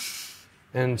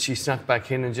and she snuck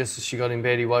back in, and just as she got in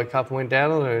bed, he woke up and went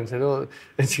down on her and said, oh,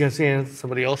 and she goes, yeah,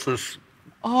 somebody else's.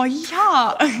 Oh,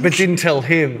 yeah. But didn't tell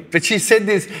him. But she said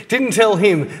this, didn't tell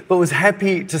him, but was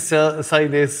happy to say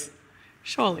this.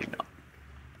 Surely not.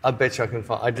 I bet you I can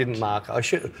find... I didn't mark... I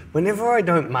should... Whenever I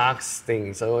don't mark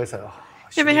things, I always say, oh...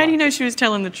 Yeah, but how do you know she was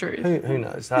telling the truth? Who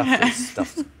knows? This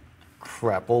stuff's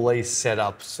crap. All these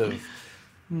setups of...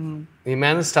 The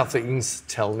amount of stuff that you can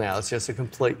tell now is just a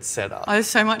complete setup. There's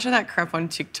so much of that crap on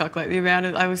TikTok. Like the amount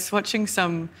of... I was watching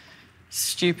some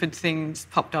stupid things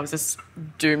popped up. I was just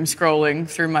doom scrolling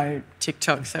through my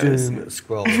TikTok. So doom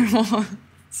scrolling.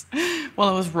 While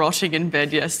I was rotting in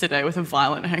bed yesterday with a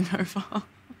violent hangover.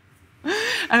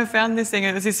 And I found this thing.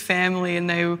 It was this family, and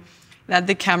they had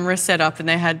the camera set up, and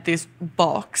they had this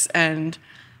box, and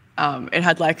it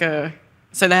had like a...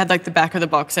 So they had like the back of the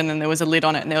box, and then there was a lid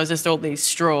on it, and there was just all these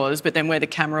straws, but then where the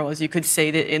camera was, you could see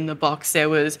that in the box there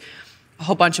was a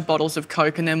whole bunch of bottles of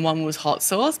Coke, and then one was hot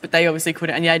sauce, but they obviously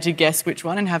couldn't, and you had to guess which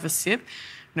one and have a sip.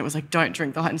 And it was like, don't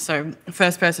drink the hot. And so the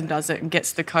first person does it and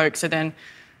gets the Coke, so then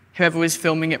whoever was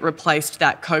filming it replaced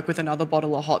that Coke with another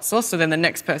bottle of hot sauce. So then the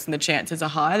next person, the chances are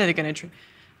high that they're going to drink.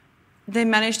 They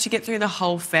managed to get through the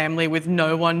whole family with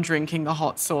no one drinking the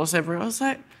hot sauce. Everyone was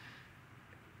like,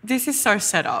 this is so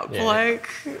set up. Yeah. Like,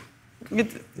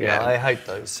 I hate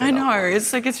those setups. I know.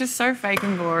 It's like, it's just so fake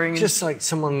and boring. Just like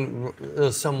someone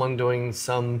doing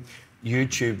some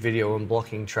YouTube video and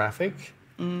blocking traffic.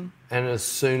 And as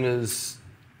soon as,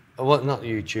 well, not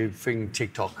YouTube, freaking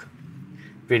TikTok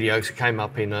videos came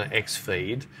up in her X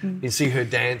feed. You see her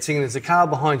dancing, and there's a car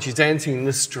behind, she's dancing in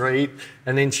the street,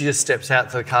 and then she just steps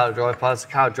out for the car to drive past.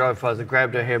 The car drove past,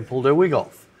 grabbed her hair and pulled her wig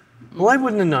off. Well, they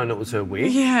wouldn't have known it was her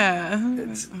wig. Yeah. I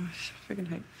freaking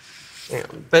hate. Yeah.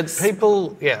 But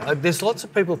people, there's lots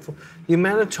of people. The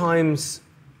amount of times,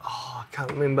 I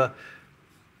can't remember,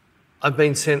 I've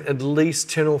been sent at least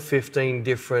 10 or 15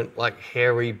 different like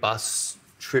hairy bus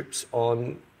trips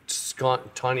on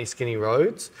tiny skinny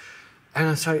roads. And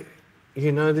I say,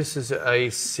 you know this is a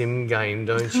sim game,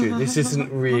 don't you? This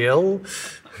isn't real.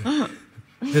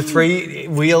 The 3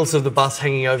 wheels of the bus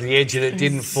hanging over the edge and it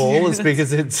didn't fall is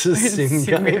because it's a sim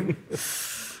game.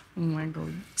 Oh my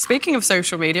God. Speaking of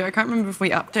social media, I can't remember if we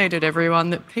updated everyone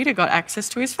that Peter got access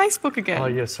to his Facebook again. Oh,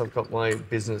 yes, I've got my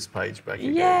business page back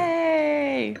again.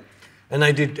 Yay! And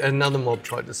they did, another mob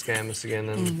tried to scam us again.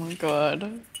 And oh my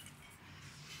God.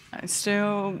 It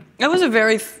was a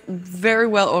very, very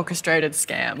well orchestrated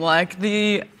scam. Like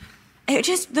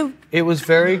it was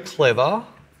very clever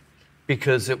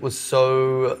because it was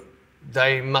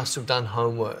they must have done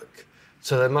homework.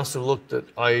 So they must have looked at,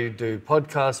 I do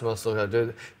podcasts, must look at, I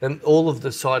do, and all of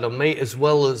the side on me, as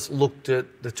well as looked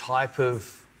at the type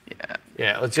of,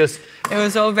 it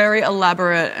was all very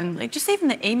elaborate, and like just even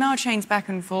the email chains back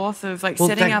and forth of like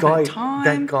setting up a time.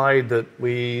 That guy that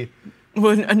we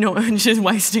were just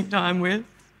wasting time with.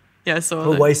 Yeah, I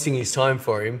saw that. Wasting his time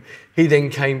for him. He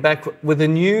then came back with a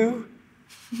new...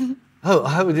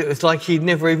 it's like he'd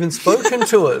never even spoken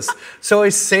to us. So I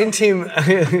sent him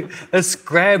a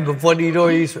scrap of what he'd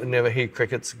already... Never heard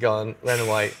crickets gone, ran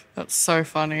away. That's so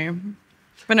funny.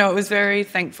 But no, it was very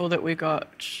thankful that we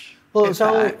got... Well,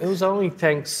 it was only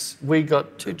thanks we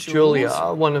got to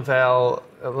Julia, one of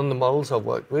the models I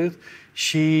worked with.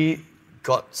 She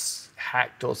got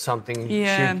hacked or something.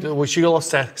 Yeah. She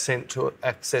lost access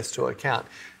to her account.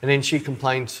 And then she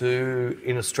complained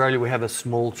in Australia, we have a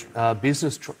small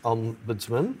business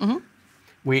ombudsman,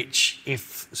 which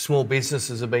if small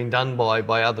businesses have been done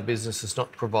by other businesses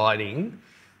not providing.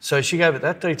 So she gave it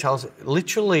that details.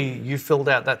 Literally, you filled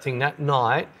out that thing that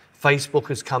night, Facebook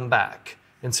has come back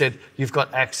and said, you've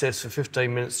got access for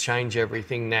 15 minutes, change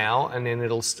everything now, and then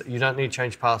you don't need to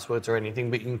change passwords or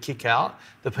anything, but you can kick out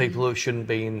the people who shouldn't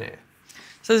be in there.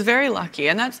 So it's very lucky,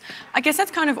 and I guess that's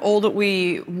kind of all that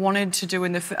we wanted to do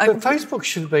in the... But Facebook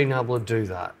should have been able to do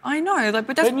that. I know,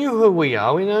 but that's... They knew who we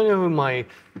are, we know who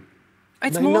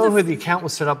who the account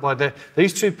was set up by.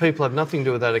 These 2 people have nothing to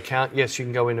do with that account. Yes, you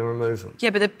can go in and remove them.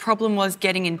 Yeah, but the problem was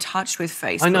getting in touch with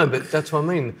Facebook. I know, but that's what I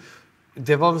mean.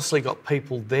 They've obviously got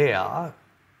people there.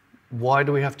 Why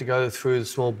do we have to go through the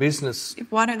small business?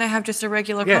 Why don't they have just a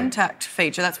regular contact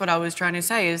feature? That's what I was trying to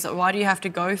say, is why do you have to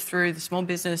go through the small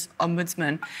business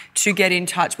ombudsman to get in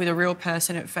touch with a real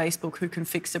person at Facebook who can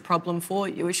fix the problem for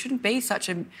you? It shouldn't be such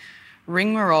a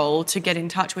rigmarole to get in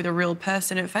touch with a real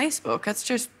person at Facebook. That's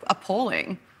just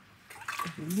appalling.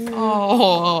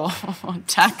 Oh,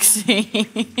 taxi.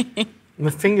 My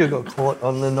finger got caught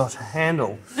on the not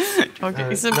handle. I'll get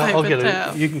you some paper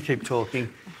towel. You can keep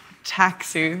talking.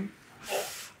 Taxi.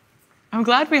 I'm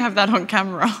glad we have that on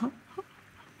camera.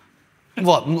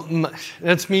 What?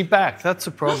 That's me back. That's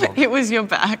a problem. It was your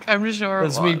back. I'm sure it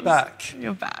was. That's me back.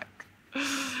 Your back.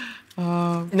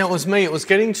 No, it was me. It was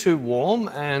getting too warm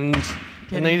and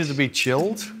it needed to be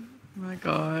chilled. Oh my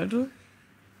God.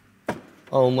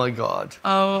 Oh my God.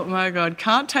 Oh my God.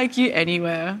 Can't take you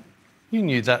anywhere. You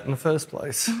knew that in the first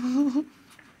place.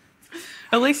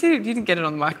 At least you didn't get it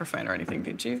on the microphone or anything,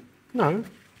 did you? No.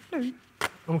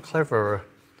 I'm cleverer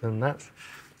than that.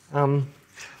 Well,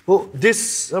 I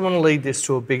want to lead this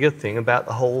to a bigger thing about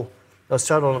I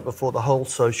started on it before, the whole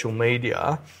social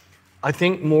media. I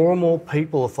think more and more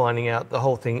people are finding out the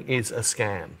whole thing is a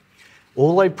scam.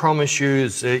 All they promise you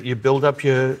is that you build up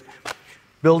your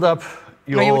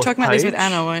you were talking about this with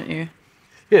Anna, weren't you?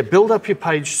 Yeah, build up your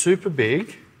page super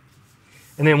big,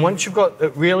 and then once you've got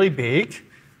it really big,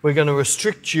 we're going to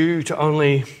restrict you to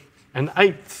only an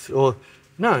 1/8 or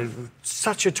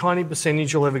such a tiny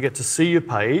percentage you'll ever get to see your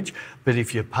page. But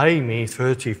if you pay me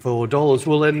 $34,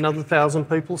 we'll let another 1,000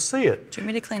 people see it. Do you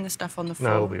want me to clean the stuff on the floor?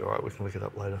 No, it'll be all right. We can look it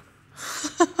up later.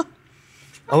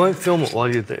 I won't film it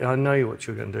while you're there. I know what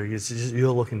you're going to do.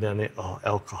 You're looking down there. Oh,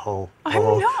 alcohol.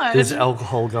 I'm not. There's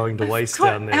alcohol going to waste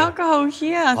down there. Alcohol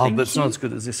here. But it's not as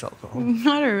good as this alcohol.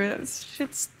 No,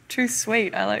 it's too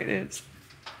sweet. I like it.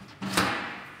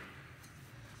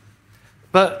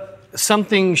 But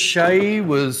something Shay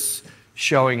was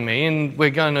showing me, and we're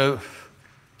going to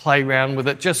play around with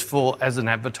it just as an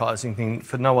advertising thing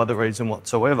for no other reason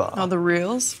whatsoever. Oh, the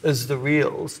reels? As the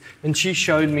reels. And she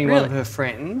showed me one of her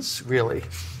friends,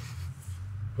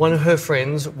 one of her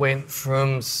friends went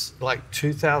from like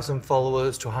 2,000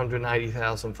 followers to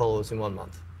 180,000 followers in 1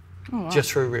 month. Oh, wow.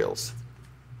 Just through reels.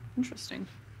 Interesting.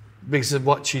 Because of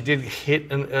what she did,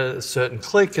 hit a certain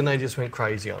click and they just went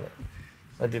crazy on it.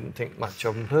 I didn't think much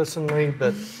of them personally,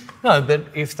 but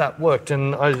if that worked,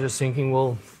 and I was just thinking,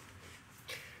 well,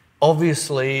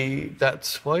 obviously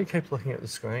that's why you keep looking at the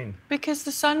screen. Because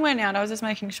the sun went out. I was just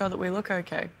making sure that we look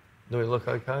okay. Do we look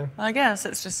okay? I guess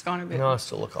it's just gone a bit. No, I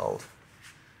still look old.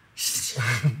 It's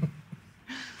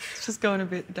Just going a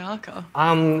bit darker.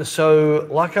 So,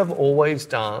 like I've always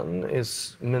done,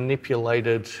 is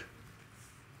manipulated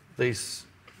these,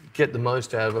 get the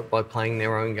most out of it by playing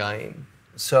their own game.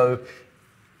 So,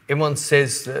 everyone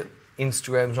says that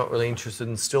Instagram's not really interested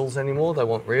in stills anymore. They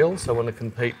want reels. They want to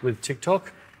compete with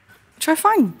TikTok. Which I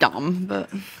find dumb, but...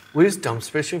 Well, it's dumb,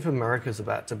 especially if America's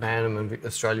about to ban them and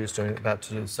Australia's about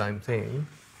to do the same thing.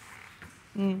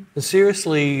 But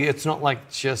seriously, it's not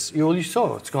like just... You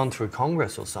saw it's gone through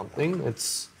Congress or something.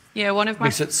 It's... Yeah, one of my...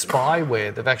 Because it's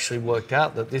spyware. They've actually worked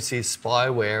out that this is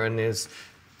spyware, and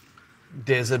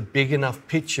there's a big enough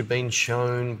picture being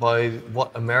shown by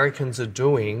what Americans are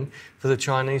doing for the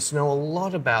Chinese to know a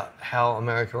lot about how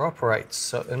America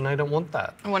operates, and they don't want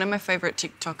that. One of my favourite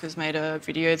TikTokers made a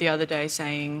video the other day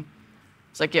saying,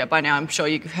 it's like, yeah, by now I'm sure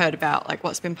you've heard about like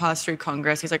what's been passed through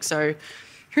Congress. He's like, so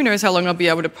who knows how long I'll be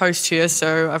able to post here,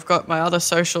 so I've got my other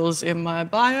socials in my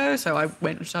bio, so I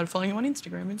went and started following him on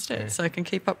Instagram instead, so I can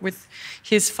keep up with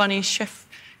his funny chef,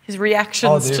 his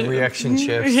reactions. Oh, the reaction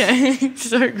chefs. Yeah,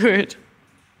 so good.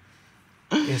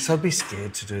 Yes, I'd be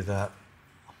scared to do that.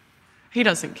 He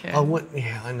doesn't care.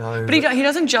 Yeah, I know. But he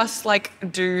doesn't just like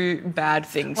do bad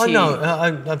things. I know.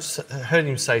 I've heard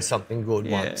him say something good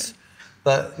once.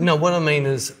 But no, what I mean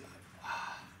is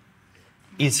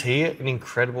he an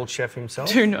incredible chef himself?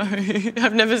 Do know.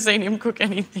 I've never seen him cook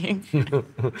anything.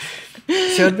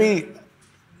 So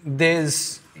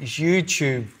there's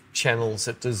YouTube channels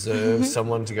that deserve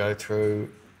someone to go through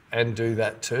and do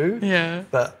that too. Yeah.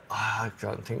 But I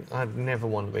don't think, I'd never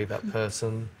want to be that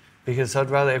person, because I'd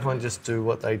rather everyone just do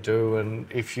what they do, and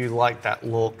if you like that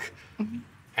look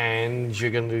and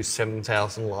you're going to do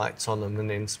 7,000 lights on them and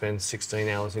then spend 16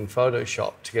 hours in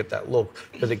Photoshop to get that look,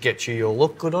 but it gets you your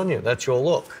look, good on you, that's your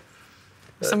look.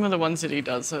 Some of the ones that he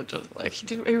does are just like, he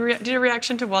did a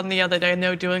reaction to one the other day, and they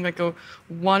were doing like a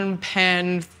one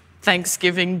pan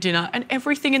Thanksgiving dinner, and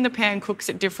everything in the pan cooks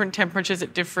at different temperatures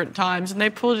at different times, and they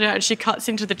pulled it out and she cuts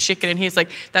into the chicken and he's like,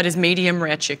 that is medium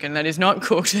rare chicken, that is not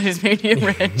cooked, that is medium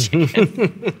rare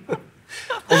chicken.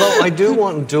 Although I do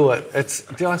want to do it.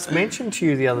 Did I mention to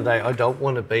you the other day, I don't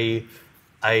want to be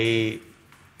a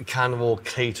carnivore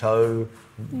keto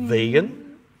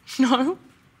vegan. No?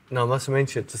 No, I must have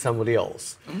mentioned it to somebody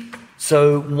else.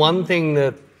 So one thing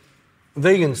that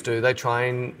vegans do, they try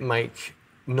and make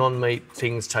non-meat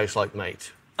things taste like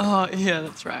meat. Oh, yeah,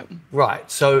 that's right. Right.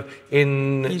 So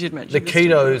in You did mention the this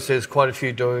ketos, there's quite a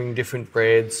few doing different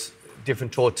breads,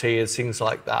 different tortillas, things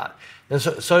like that. And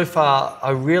so far,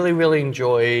 I really, really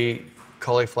enjoy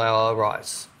cauliflower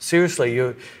rice. Seriously,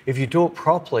 if you do it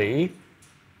properly,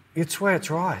 you'd swear it's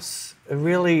rice. It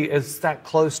really is that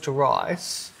close to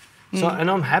rice. So, and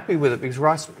I'm happy with it because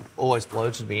rice always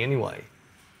bloated me anyway.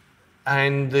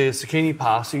 And the zucchini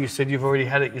pasta, you said you've already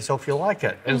had it yourself, you like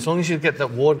it. And as long as you get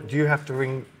that water, do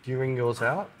you wring yours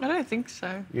out? I don't think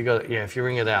so. You got it, yeah, if you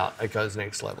wring it out, it goes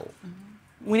next level.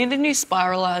 We need a new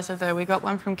spiralizer though. We got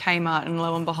one from Kmart and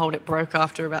lo and behold it broke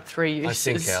after about 3 uses.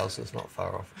 I think ours is not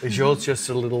far off. Is yours just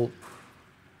a little,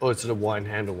 or is it a wine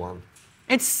handle one?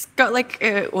 It's got like,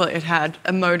 it had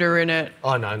a motor in it.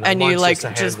 Oh no, and you mine's like just a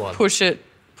hand just one. push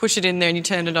it in there and you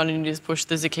turn it on and you just push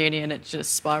the zucchini and it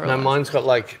just spirals. No, mine's got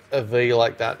like a V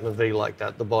like that and a V like that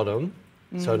at the bottom.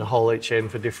 So the whole each end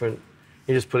for different,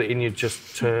 you just put it in, you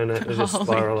just turn it, and just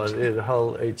spiral it. Yeah, the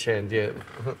whole each end, yeah.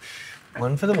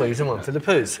 One for the wees and one for the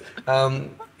poos.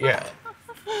 Yeah.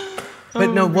 But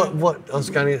no, what I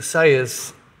was going to say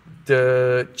is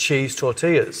the cheese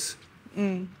tortillas.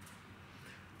 They're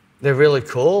really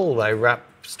cool. They wrap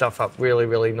stuff up really,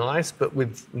 really nice, but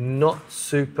with not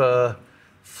super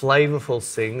flavourful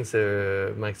things,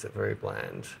 it makes it very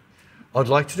bland. I'd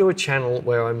like to do a channel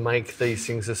where I make these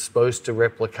things as supposed to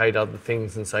replicate other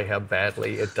things and say how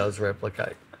badly it does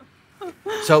replicate.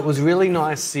 So it was really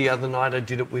nice the other night. I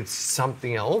did it with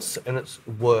something else and it's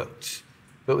worked.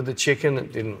 But with the chicken,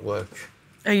 it didn't work.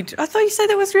 I thought you said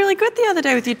that was really good the other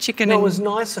day with your chicken. No, it was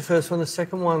nice the first one. The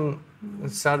second one,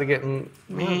 it started getting,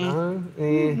 I don't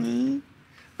know.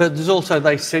 But there's also,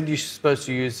 they said you're supposed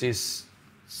to use this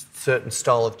certain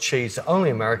style of cheese that only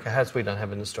America has. We don't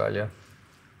have in Australia.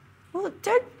 Well,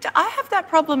 I have that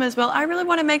problem as well. I really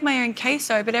want to make my own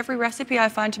queso, but every recipe I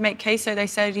find to make queso, they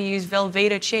say to use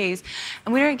Velveeta cheese,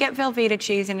 and we don't get Velveeta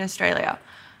cheese in Australia.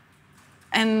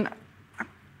 And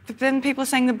then people are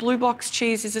saying the blue box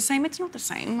cheese is the same. It's not the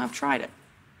same. I've tried it.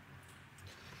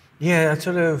 Yeah,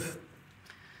 sort of.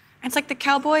 It's like the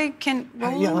cowboy Kent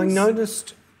rolls. Yeah, I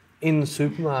noticed in the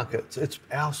supermarkets, it's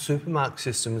our supermarket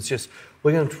system. It's just,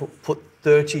 we're going to put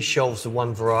 30 shelves of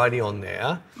one variety on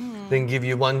there, then give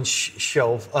you one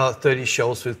shelf, 30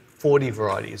 shelves with 40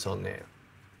 varieties on there.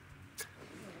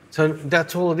 So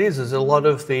that's all it is a lot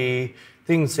of the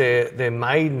things they're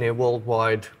made and they're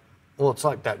worldwide. Well, it's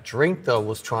like that drink that I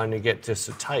was trying to get just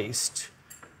a taste.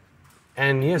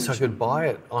 And yes, I could buy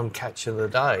it on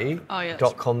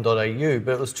catchoftheday.com.au,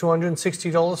 but it was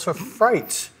 $260 for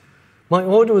freight. My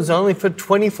order was only for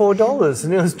 $24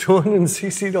 and it was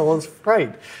 $260 freight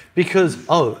because,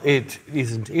 it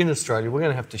isn't in Australia. We're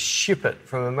going to have to ship it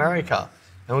from America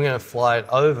and we're going to fly it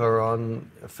over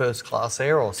on first class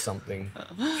air or something.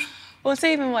 Well, it's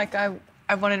even like I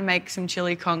wanted to make some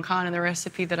chili con carne, and the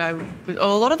recipe that a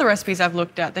lot of the recipes I've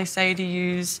looked at, they say to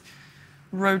use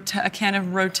a can of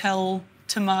Rotel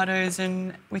tomatoes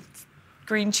and with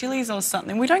green chilies or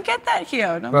something. We don't get that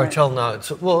here. Rotel, no. It's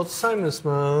the same as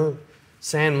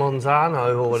San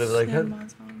Monzano or whatever they call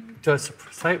it. Do I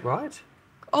say it right?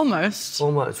 Almost.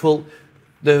 Well,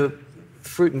 the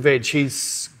fruit and veg,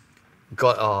 he's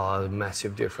got a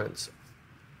massive difference.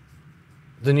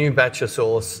 The new batch of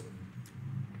sauce.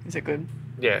 Is it good?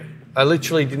 Yeah. I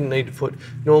literally didn't need to put...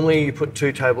 Normally you put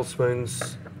 2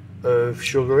 tablespoons of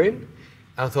sugar in.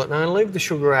 I thought, no, leave the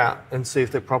sugar out and see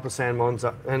if they're proper San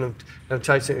Monza. And I've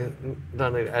tasted it.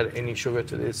 Don't need to add any sugar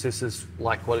to this. This is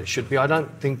like what it should be. I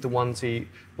don't think the ones here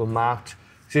were marked.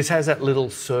 This has that little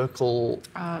circle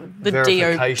the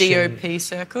verification, DOP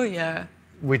circle, yeah.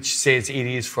 Which says it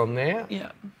is from there.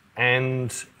 Yeah.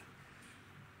 And,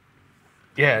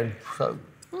 yeah, so...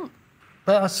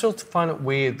 But I still find it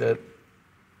weird that...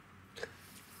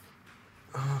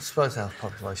 I suppose our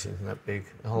population isn't that big.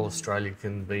 The whole Australia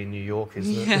can be New York,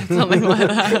 isn't it? Yeah, something like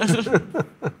that.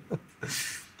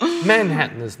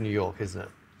 Manhattan is New York, isn't it?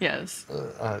 Yes.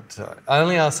 Sorry. I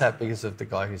only asked that because of the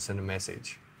guy who sent a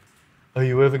message. Are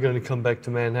you ever going to come back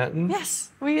to Manhattan? Yes,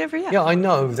 we ever, yeah. Yeah, I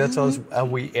know. That's what are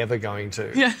we ever going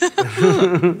to? Yeah.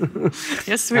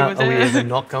 Yes, we were there. Are we ever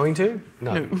not going to?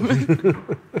 No.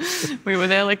 We were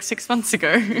there like 6 months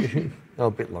ago. Oh,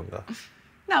 a bit longer.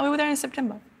 No, we were there in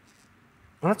September.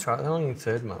 Oh, that's right. Only in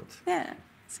 3rd month. Yeah,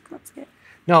 6 months ago.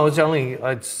 No, it was only,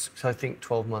 I think,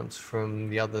 12 months from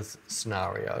the other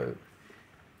scenario.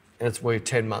 And we're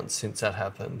 10 months since that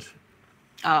happened.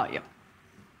 Oh, yeah.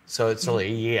 So it's only a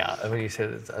year. I mean, you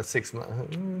said it's a 6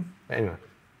 month. Anyway.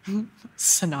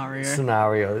 Scenarios.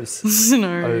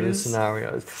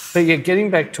 But yeah, getting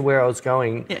back to where I was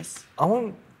going. Yes.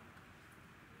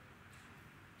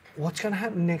 What's going to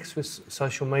happen next with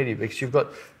social media? Because you've got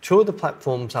 2 of the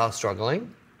platforms are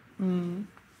struggling. Mm.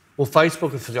 Well,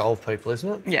 Facebook is for the old people, isn't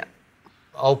it? Yeah.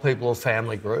 Old people or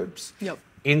family groups. Yep.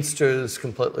 Insta is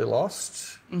completely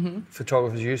lost. Mm-hmm.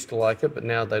 Photographers used to like it, but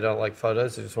now they don't like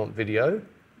photos. They just want video.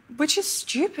 Which is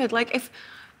stupid. Like, if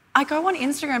I go on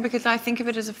Instagram because I think of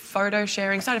it as a photo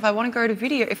sharing site. If I want to go to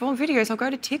video, if I want videos, I'll go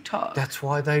to TikTok. That's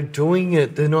why they're doing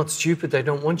it. They're not stupid. They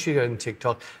don't want you to go to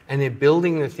TikTok. And they're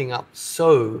building the thing up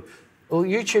so... Well,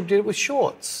 YouTube did it with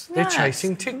shorts. They're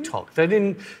chasing TikTok. They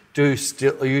didn't do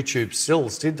YouTube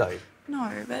stills, did they?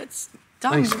 No, but it's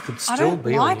dumb. They could still I don't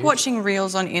be like on watching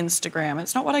reels on Instagram.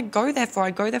 It's not what I go there for.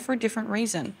 I go there for a different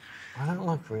reason. I don't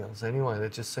like reels anyway. They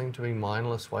just seem to be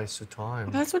mindless waste of time.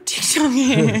 That's what TikTok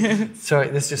is. Sorry,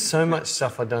 there's just so much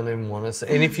stuff I don't even want to see.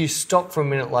 And if you stop for a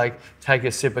minute, like take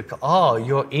a sip of...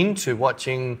 you're into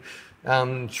watching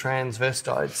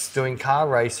transvestites doing car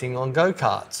racing on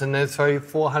go-karts and there's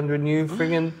 400 new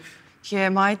friggin'... Yeah,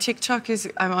 my TikTok is...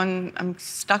 I'm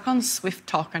stuck on Swift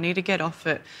Talk. I need to get off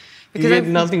it. You get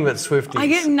nothing but Swifties. I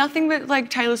get nothing but like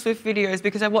Taylor Swift videos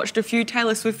because I watched a few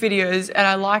Taylor Swift videos and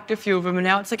I liked a few of them and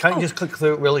now it's like, Can't you just click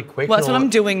through it really quick? Well, that's what I'm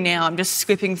doing now. I'm just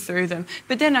skipping through them.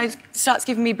 But then it starts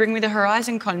giving me Bring Me the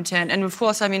Horizon content and of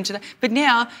course I'm into that. But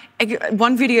now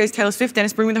one video is Taylor Swift and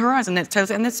it's Bring Me the Horizon. That's Taylor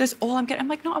Swift and that's just all I'm getting. I'm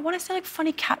like, no, I want to see like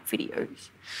funny cat videos.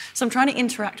 So I'm trying to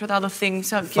interact with other things.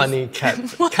 So funny cat.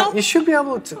 You should be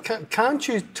able to... Can't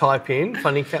you type in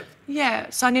funny cat? Yeah,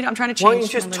 so I'm trying to change... Why don't you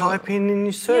just type in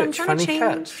your search, funny cat?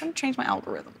 I'm trying to change my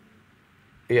algorithm.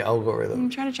 Yeah, algorithm. I'm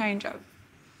trying to change it.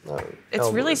 No, it's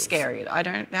really scary.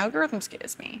 The algorithm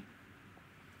scares me.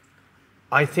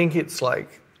 I think it's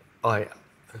like AI.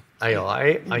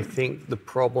 I think the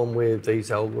problem with these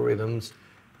algorithms,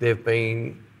 they've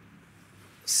been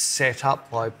set up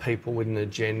by people with an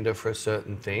agenda for a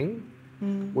certain thing,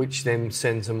 which then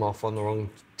sends them off on the wrong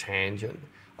tangent.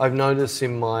 I've noticed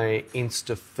in my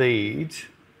Insta feed,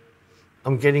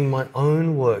 I'm getting my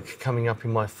own work coming up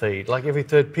in my feed. Like every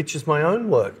 3rd picture's my own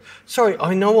work. Sorry,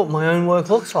 I know what my own work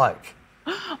looks like.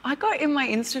 I got in my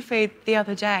Insta feed the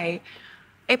other day,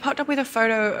 it popped up with a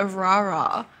photo of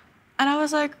Rara, and I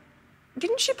was like,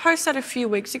 didn't she post that a few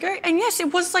weeks ago? And yes,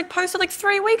 it was like posted like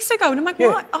 3 weeks ago. And I'm like,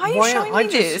 why are you showing me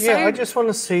this? Yeah, I just want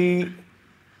to see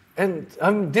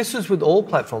And this is with all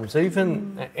platforms.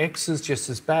 Even X is just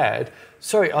as bad.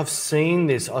 Sorry, I've seen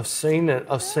this. I've seen it.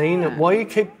 Why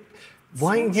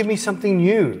don't you give me something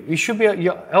new? You should be.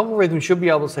 Your algorithm should be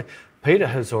able to say, Peter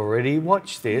has already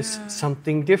watched this.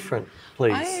 Something different,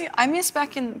 please. I miss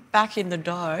back in the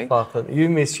day. You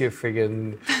miss your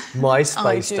friggin'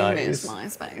 MySpace days. I do miss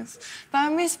MySpace. But I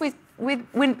miss with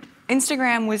when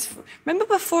Instagram was... Remember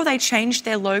before they changed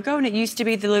their logo and it used to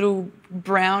be the little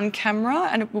brown camera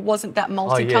and it wasn't that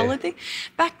multicoloured thing?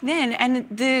 Back then, and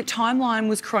the timeline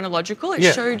was chronological.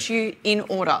 It showed you in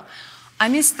order. I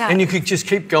miss that. And you could just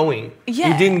keep going.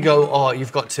 Yeah. You didn't go,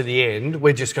 you've got to the end.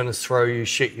 We're just going to throw you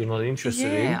shit you're not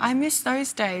interested in. Yeah, I miss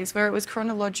those days where it was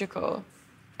chronological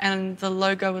and the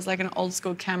logo was like an old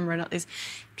school camera, not this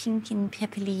pink and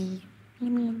pepperly.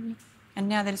 And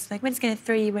now they're just like, we're just going to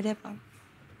throw you whatever.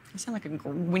 I sound like a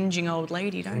whinging old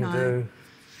lady, don't I? Do.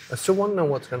 I still want to know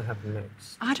what's going to happen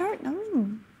next. I don't know.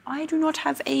 I do not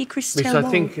have a crystal Because ball.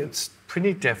 I think it's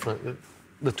pretty definite that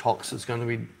the tox is going to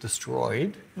be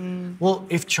destroyed. Well,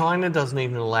 if China doesn't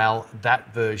even allow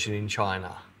that version in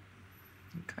China,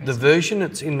 the version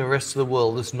that's in the rest of the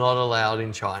world is not allowed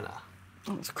in China.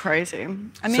 That's crazy.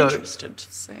 I'm interested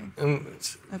to see.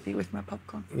 I'll be with my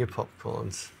popcorn. Your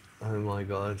popcorns. Oh my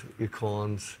God, your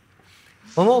corns.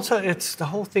 And also, it's the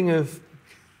whole thing of,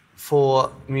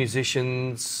 for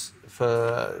musicians,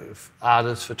 for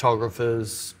artists,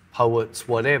 photographers, poets,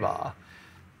 whatever,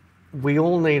 we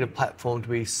all need a platform to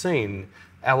be seen.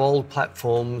 Our old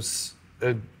platforms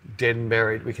are dead and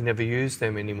buried. We can never use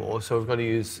them anymore. So we've got to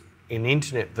use an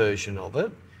internet version of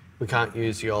it. We can't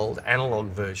use the old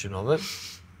analogue version of it.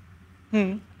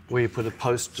 Where you put a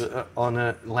post on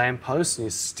a lamppost and you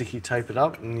sticky tape it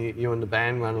up and you and the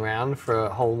band run around for a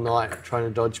whole night trying to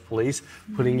dodge police,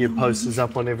 putting your posters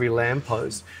up on every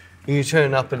lamppost. And you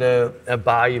turn up at a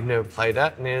bar you've never played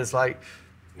at and there's like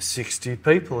 60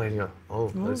 people and you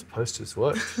go, those posters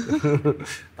worked.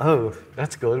 Oh,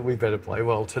 that's good. We better play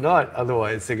well tonight.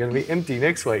 Otherwise, they're going to be empty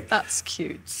next week. That's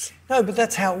cute. No, but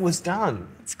that's how it was done.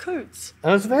 It's cute.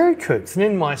 And it was very cute. And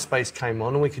then MySpace came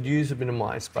on and we could use a bit of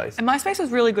MySpace. And MySpace was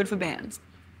really good for bands.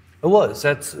 It was.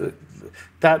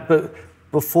 But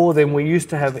before then, we used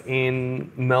to have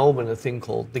in Melbourne a thing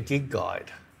called the Gig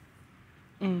Guide.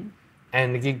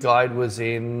 And the Gig Guide was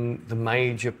in the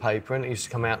major paper and it used to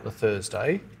come out on a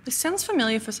Thursday. This sounds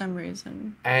familiar for some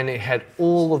reason. And it had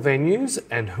all the venues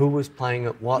and who was playing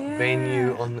at what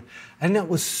venue. And that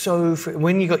was so...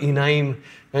 When you got your name,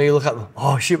 you look up,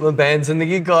 oh shit, my band's in the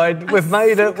Gig Guide. We've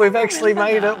made it. We've actually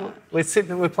made it.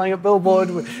 We're playing at Billboard.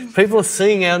 People are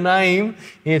seeing our name.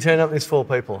 And you turn up, there's 4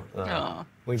 people.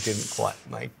 We didn't quite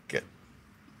make it.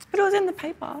 But it was in the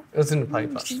paper. It was in the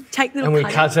paper. Take little and we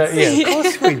cut it. Yeah, of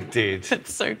course we did.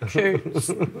 That's so cute.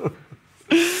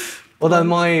 Although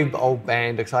my old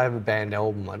band, because I have a band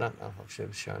album, I don't know if I've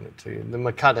ever shown it to you.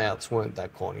 My cutouts weren't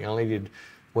that corny. I only did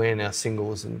when our single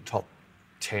was in the top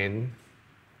 10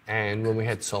 and when we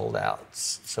had sold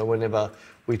outs. So whenever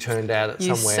we turned out at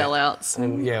somewhere... You sellouts.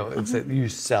 And yeah, it's you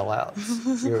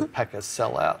sellouts. You're a pack of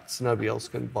sellouts. Nobody else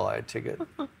can buy a ticket.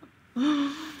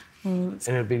 And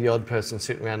it'd be the odd person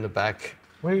sitting around the back.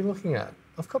 What are you looking at?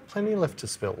 I've got plenty left to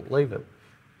spill. Leave it.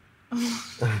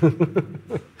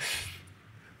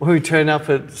 When we turn up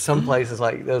at some places,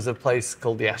 like there was a place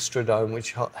called the Astrodome,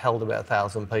 which held about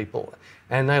 1,000 people.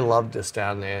 And they loved us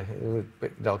down there.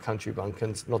 They were country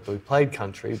bumpkins. Not that we played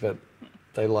country, but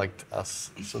they liked us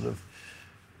sort of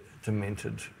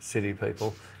demented city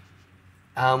people.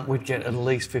 We'd get at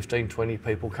least 15, 20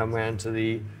 people come round to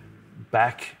the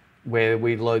back where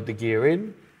we load the gear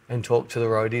in and talk to the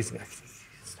roadies and go,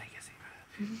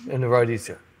 and the roadies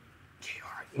go,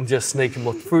 and just sneak them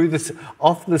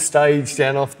off the stage,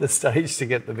 down off the stage to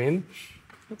get them in.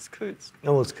 That's coots. It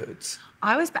was coots.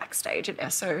 I was backstage at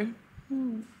ESSO.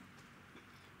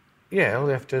 Yeah, all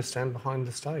you have to do is stand behind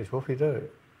the stage. What do we do?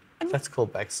 That's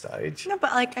called backstage. No,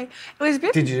 but like, it was a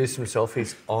bit... Did you do some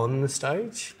selfies on the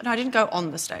stage? No, I didn't go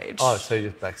on the stage. Oh, so you're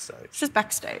just backstage. It's just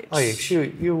backstage. Oh, yeah,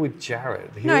 you were with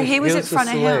Jared. He was at front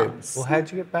of house. Well,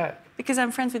 how'd you get back? Because I'm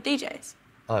friends with DJs.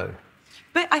 Oh.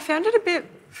 But I found it a bit...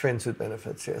 Friends with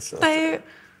benefits, yes. I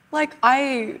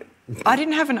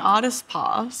didn't have an artist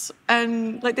pass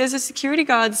and like there's a security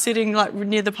guard sitting like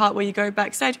near the part where you go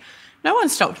backstage. No one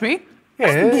stopped me.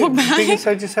 Yeah,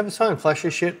 so just have a sign, flash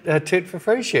your tit for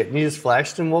free shit. And you just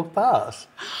flashed and walked past.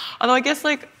 Although I guess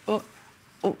like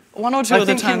one or two of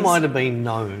the times... I think you might have been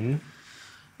known.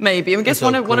 Maybe. I guess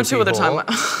one or two of the time.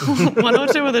 One or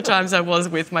two of the times I was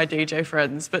with my DJ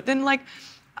friends. But then like,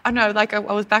 I know, like I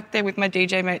was back there with my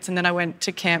DJ mates and then I went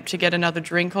to camp to get another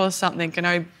drink or something and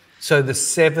I So the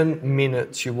 7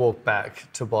 minutes you walk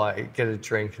back to get a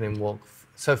drink and then walk.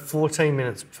 So 14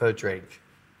 minutes per drink.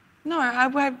 No, I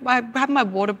had my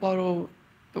water bottle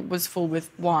that was full with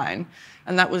wine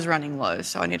and that was running low,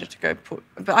 so I needed to go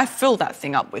but I filled that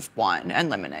thing up with wine and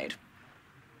lemonade.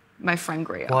 My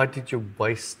frangria. Why did you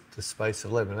waste the space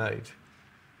of lemonade?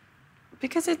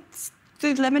 Because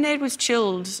the lemonade was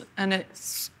chilled and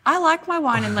I like my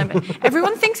wine and lemon.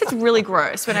 Everyone thinks it's really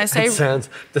gross when I say... It sounds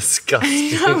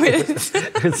disgusting. No,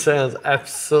 it sounds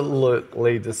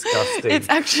absolutely disgusting. It's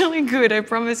actually good, I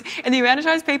promise. And the amount of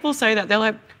times people say that, they're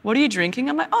like, what are you drinking?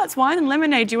 I'm like, oh, it's wine and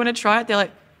lemonade. Do you want to try it? They're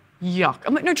like, yuck.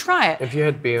 I'm like, no, try it. Have you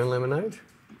had beer and lemonade?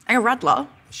 Like a Radler.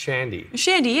 Shandy.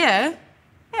 Shandy, yeah.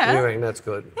 Yeah. You reckon that's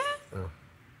good? Yeah.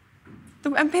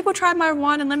 Oh. And people try my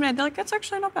wine and lemonade. They're like, that's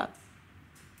actually not bad.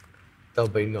 They'll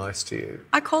be nice to you.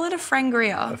 I call it a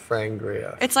frangria. A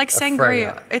frangria. It's like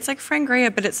sangria. It's like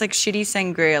frangria, but it's like shitty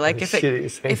sangria. Like if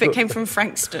it came from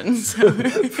Frankston. So.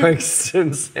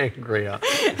 Frankston sangria.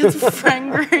 It's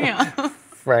frangria.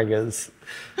 Fraggers.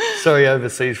 Sorry,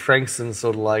 overseas, Frankston's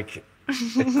sort of like,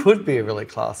 it could be a really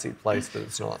classy place, but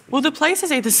it's not. Well, the places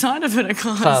either side of it are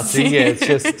classy. Classy, yeah. It's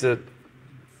just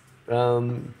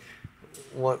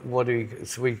what do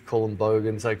we call them?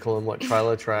 Bogans. They call them what?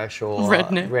 Trailer trash or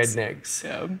rednecks.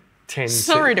 Yeah.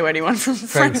 Sorry to anyone from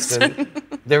Frankston.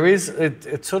 There is.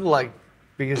 It's sort of like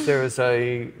because there is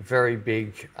a very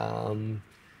big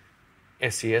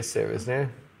SES there, isn't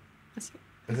there? Is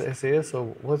it SES or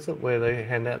what's it where they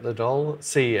hand out the dole?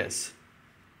 CES.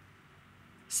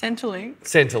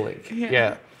 Centrelink.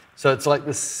 Yeah. So it's like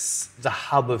the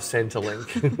hub of Centrelink.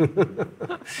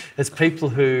 It's people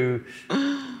who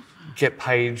get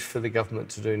paid for the government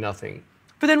to do nothing.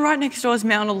 But then right next door is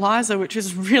Mount Eliza, which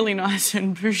is really nice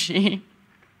and bougie.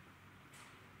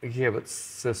 Yeah, but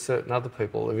there's certain other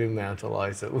people live in Mount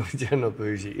Eliza which are not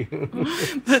bougie.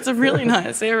 But it's a really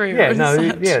nice area.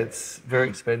 It's very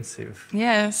expensive.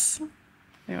 Yes.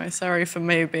 Anyway, sorry for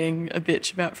me being a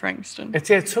bitch about Frankston.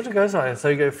 It sort of goes like that. So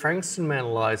you go Frankston, Mount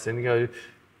Eliza, and you go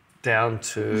down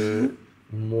to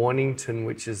Mornington,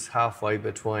 which is halfway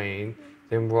between.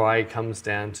 Then Rye comes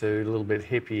down to a little bit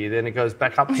hippie. Then it goes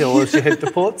back uphill as you head to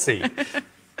Portsea.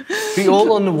 Be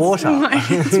all on the water.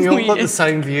 You all got the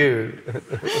same view.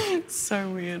 It's so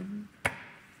weird. Well,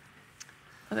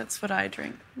 that's what I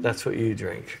drink. That's what you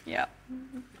drink? Yeah.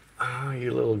 Oh,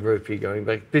 you little groupie going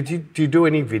back. Did you do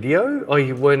any video? Oh,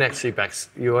 you weren't actually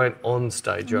you weren't on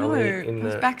stage. No, I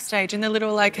was backstage in the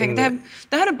little like they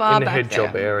had a bar back there. In the head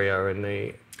job area and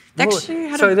the... They actually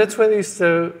had that's where they used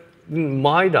to... In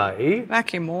my day...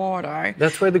 Back in my day.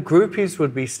 That's where the groupies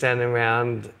would be standing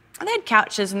around... And they had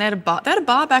couches and they had a bar. They had a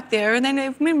bar back there, and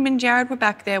then me and Jared were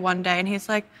back there one day, and he's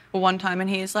like, one time, and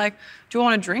he's like, "Do you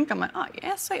want a drink?" I'm like, "Oh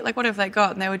yeah, sweet. Like, what have they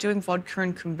got?" And they were doing vodka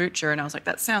and kombucha, and I was like,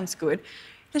 "That sounds good."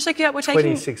 And she's like, "Yeah, we're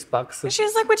taking $26."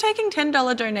 She's like, "We're taking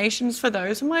 $10 donations for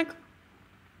those." I'm like,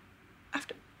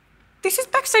 "This is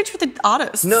backstage for the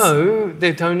artists." No,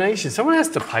 they're donations. Someone has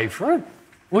to pay for it.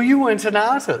 Well, you weren't an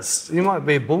artist. You might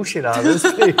be a bullshit artist.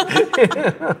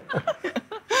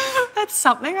 That's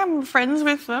something. I'm friends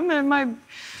with them, and my. Do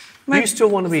you still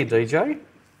want to be a DJ?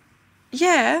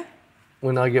 Yeah.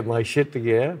 When I get my shit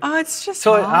together. Oh, it's just.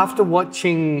 So after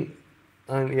watching,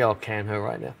 I'll can her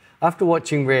right now. After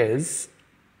watching Rez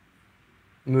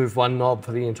move one knob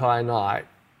for the entire night,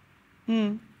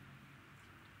 you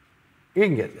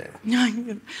can get there. No,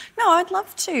 I'd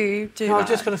love to do that. I've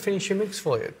just got to finish your mix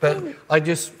for you. But I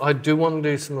do want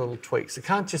to do some little tweaks. It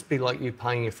can't just be like you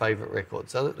playing your favourite record.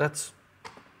 So that's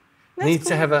needs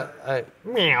to have a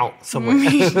meow somewhere.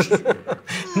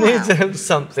 Needs to have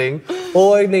something.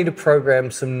 Or I need to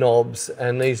program some knobs,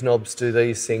 and these knobs do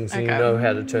these things, and you know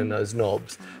how to turn those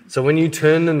knobs. So when you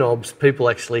turn the knobs, people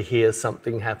actually hear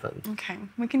something happen. Okay,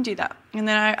 we can do that. And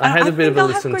then I had a bit of a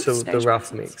listen to the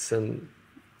rough mix, and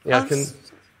yeah,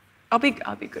 I'll be good.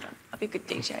 I'll be a good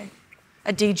DJ.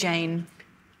 A DJing.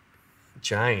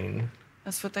 Jane.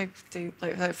 That's what they do.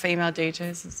 Like female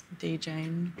DJs is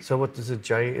DJing. So what does a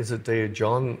J? Is it Dear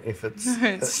John? If it's no,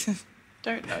 it's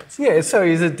don't know. Yeah,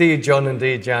 sorry. Is it Dear John and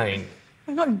Dear Jane?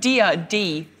 Not Dear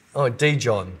D. Oh, D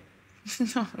John.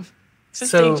 No, it's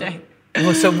just DJ.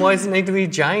 Well, so why does it need to be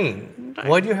Jane?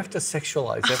 Why do you have to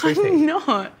sexualise everything? I'm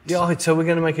not. Yeah, so we're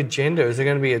going to make a gender. Is there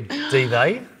going to be a D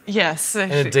they? Yes.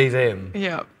 And a D them?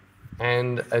 Yep.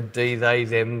 And a D they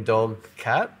them dog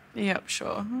cat? Yep,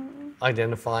 sure.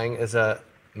 Identifying as a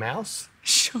mouse?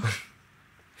 Sure.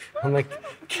 I'm like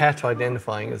cat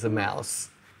identifying as a mouse.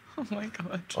 Oh my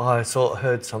God. Oh,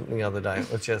 heard something the other day.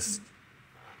 It was just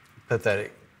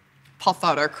pathetic.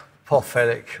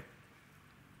 Pathetic.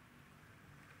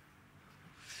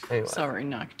 Anyway. Sorry,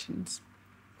 Noctins.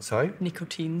 Sorry?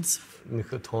 Nicotines.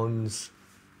 Nicotines.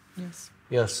 Yes.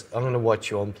 Yes, I'm going to watch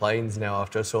you on planes now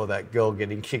after I saw that girl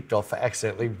getting kicked off for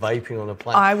accidentally vaping on a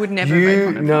plane. I would never vape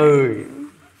on a plane. No,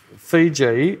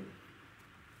 Fiji,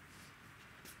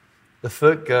 the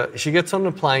foot girl, she gets on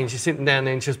the plane, she's sitting down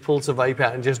there and just pulls a vape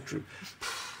out and just...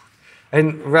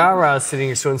 And Rara's sitting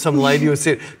next to her and some lady was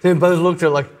sitting, they both looked at her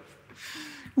like...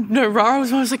 No, Rara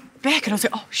was like, Bec, and I was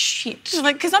like, oh, shit.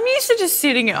 Like, because I'm used to just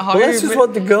sitting at home. Well, that's just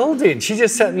what the girl did. She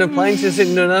just sat in the plane, she was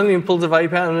sitting doing nothing and pulled a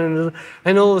vape out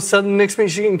and all of a sudden, next minute,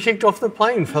 she's getting kicked off the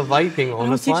plane for vaping on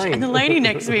the plane. And the lady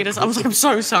next to me, I was like, I'm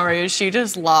so sorry, and she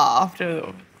just laughed.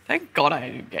 Thank God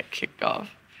I didn't get kicked off.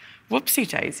 Whoopsie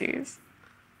daisies.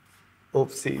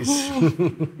 Oopsies.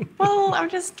 Well,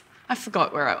 I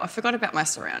forgot I forgot about my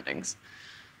surroundings.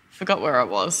 Forgot where I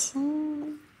was.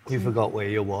 You forgot where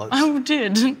you was. I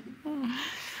did.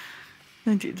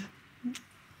 I did.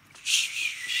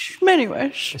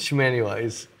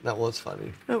 Anyways, that was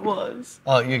funny. It was.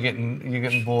 Oh, you're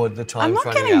getting bored the time. I'm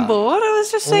not getting bored. I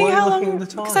was just seeing how long.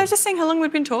 Because I was just seeing how long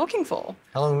we'd been talking for.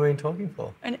 How long have we been talking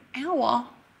for? An hour.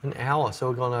 An hour. So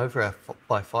we've gone over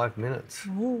by 5 minutes.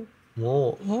 Ooh.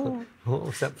 More. Oh. What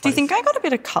was that face? Do you think I got a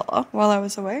bit of colour while I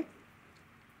was away?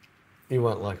 You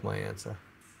won't like my answer.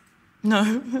 No.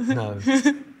 No.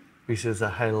 Which is a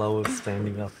halo of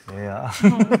standing up here.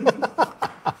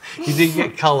 You did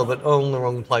get colour, but all in the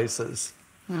wrong places.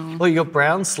 Oh. Well, you got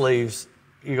brown sleeves,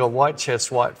 you got white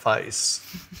chest, white face,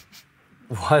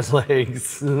 white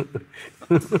legs. I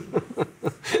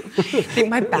think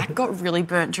my back got really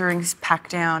burnt during pack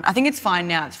down. I think it's fine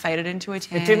now. It's faded into a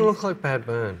tan. It didn't look like bad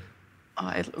burn. Oh,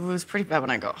 it was pretty bad when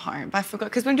I got home. But I forgot,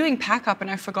 because we're doing pack up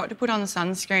and I forgot to put on the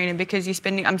sunscreen, and because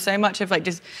I'm so much of like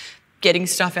just getting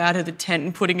stuff out of the tent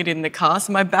and putting it in the car,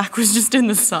 so my back was just in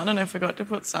the sun and I forgot to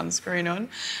put sunscreen on.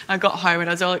 I got home and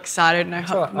I was all excited and I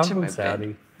hopped into my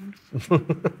bed.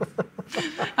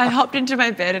 I hopped into my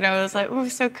bed and I was like, oh,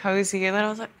 so cozy. And then I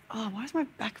was like, oh, why is my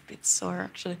back a bit sore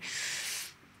actually?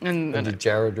 And did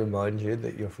Jared remind you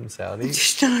that you're from Saudi?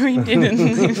 No, he didn't.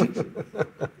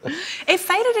 It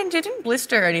faded into, it didn't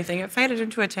blister or anything. It faded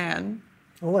into a tan.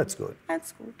 Well, that's good.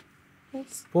 That's good.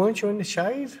 Weren't you in the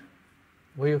shade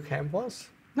where your camp was?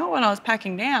 Not when I was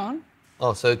packing down.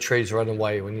 Oh, so the trees run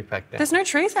away when you pack down? There's no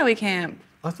trees where we camp.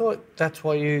 I thought that's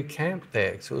why you camped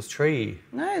there, because it was tree.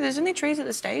 No, there's only trees at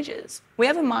the stages. We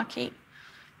have a marquee.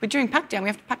 But during pack down, we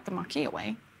have to pack the marquee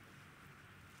away.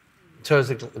 So is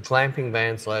the glamping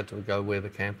vans allowed to go where the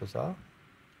campers are?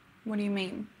 What do you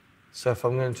mean? So if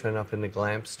I'm going to turn up in the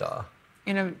Glamp Star...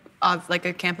 Like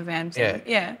a camper van? Yeah.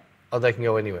 Yeah. Oh, they can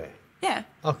go anywhere? Yeah.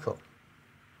 Oh, cool.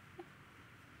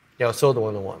 Yeah, I saw the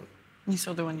one on one. You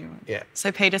saw the one you went? Yeah.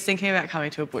 So Peter's thinking about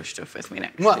coming to a bush stuff with me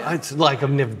next Well, year. it's like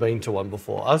I've never been to one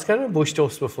before. I was going to bush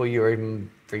tours before you were even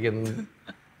friggin'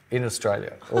 in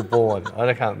Australia or born.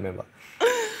 I can't remember.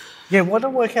 Yeah, what did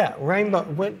I work out? Rainbow,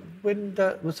 when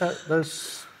was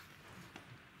that?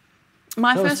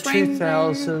 My that first was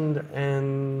rainbow... 2000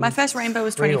 and... My first rainbow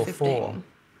was 2015.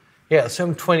 Yeah, so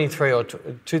I'm 23 or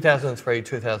 2003,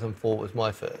 2004 was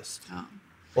my first. Oh.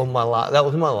 Or that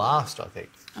was my last, I think.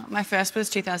 Oh, my first was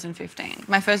 2015.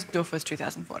 My first doof was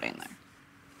 2014,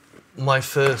 though. My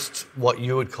first, what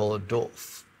you would call a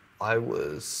doof, I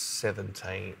was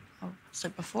 17. Oh, so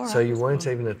before So you weren't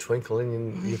even a twinkle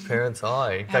in your parents'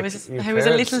 eye. I was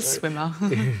a little swimmer.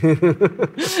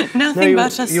 Nothing but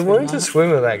a swimmer. You weren't a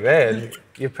swimmer back then.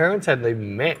 Your parents hadn't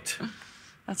even met.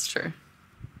 That's true.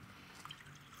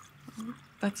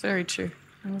 That's very true.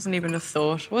 It wasn't even a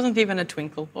thought. It wasn't even a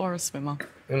twinkle or a swimmer.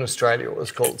 In Australia, it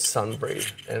was called Sunbury,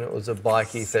 and it was a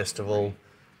bikie festival,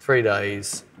 3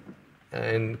 days.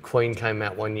 And Queen came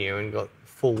out one year and got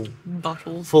full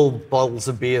bottles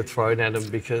of beer thrown at them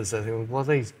because they think, what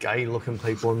are these gay-looking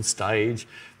people on stage?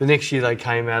 The next year they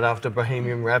came out after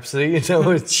Bohemian Rhapsody and they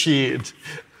were cheered.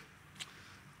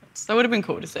 That would have been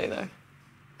cool to see, though.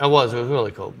 It was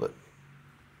really cool, but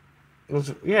it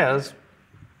was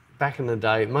back in the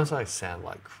day. It must sound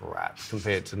like crap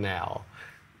compared to now,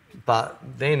 but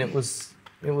then it was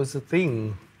a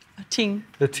thing. A ting.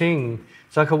 The ting.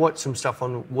 So I could watch some stuff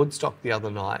on Woodstock the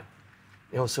other night.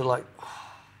 It was sort of like,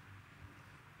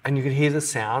 and you could hear the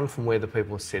sound from where the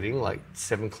people were sitting, like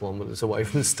 7 kilometres away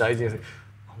from the stage. And you think,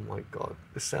 oh my God,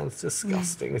 this sounds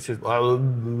disgusting. It's just,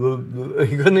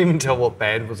 you couldn't even tell what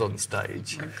band was on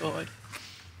stage. Oh my God.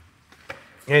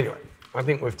 Anyway, I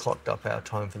think we've clocked up our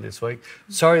time for this week.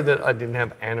 Sorry that I didn't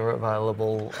have Anna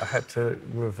available. I had to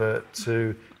revert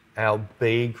to our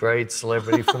B grade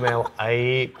celebrity from our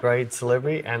A grade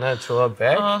celebrity, Anna, to our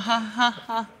back. Oh,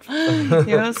 ha.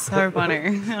 You're so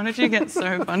funny. How did you get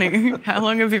so funny? How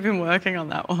long have you been working on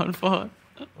that one for?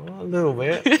 Oh, a little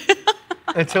bit.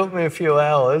 It took me a few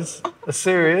hours.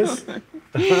 Serious.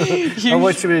 I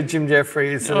watched a bit of Jim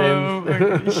Jeffries and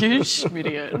then... Huge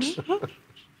idiot.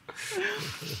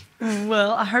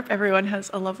 Well, I hope everyone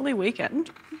has a lovely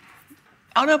weekend.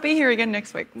 I'll not be here again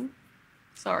next week.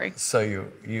 Sorry. So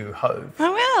you hope. I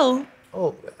will.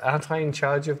 Oh, aren't I in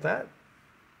charge of that?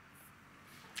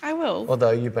 I will.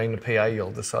 Although you being the PA,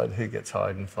 you'll decide who gets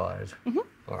hired and fired.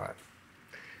 All right.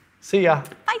 See ya.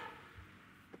 Bye.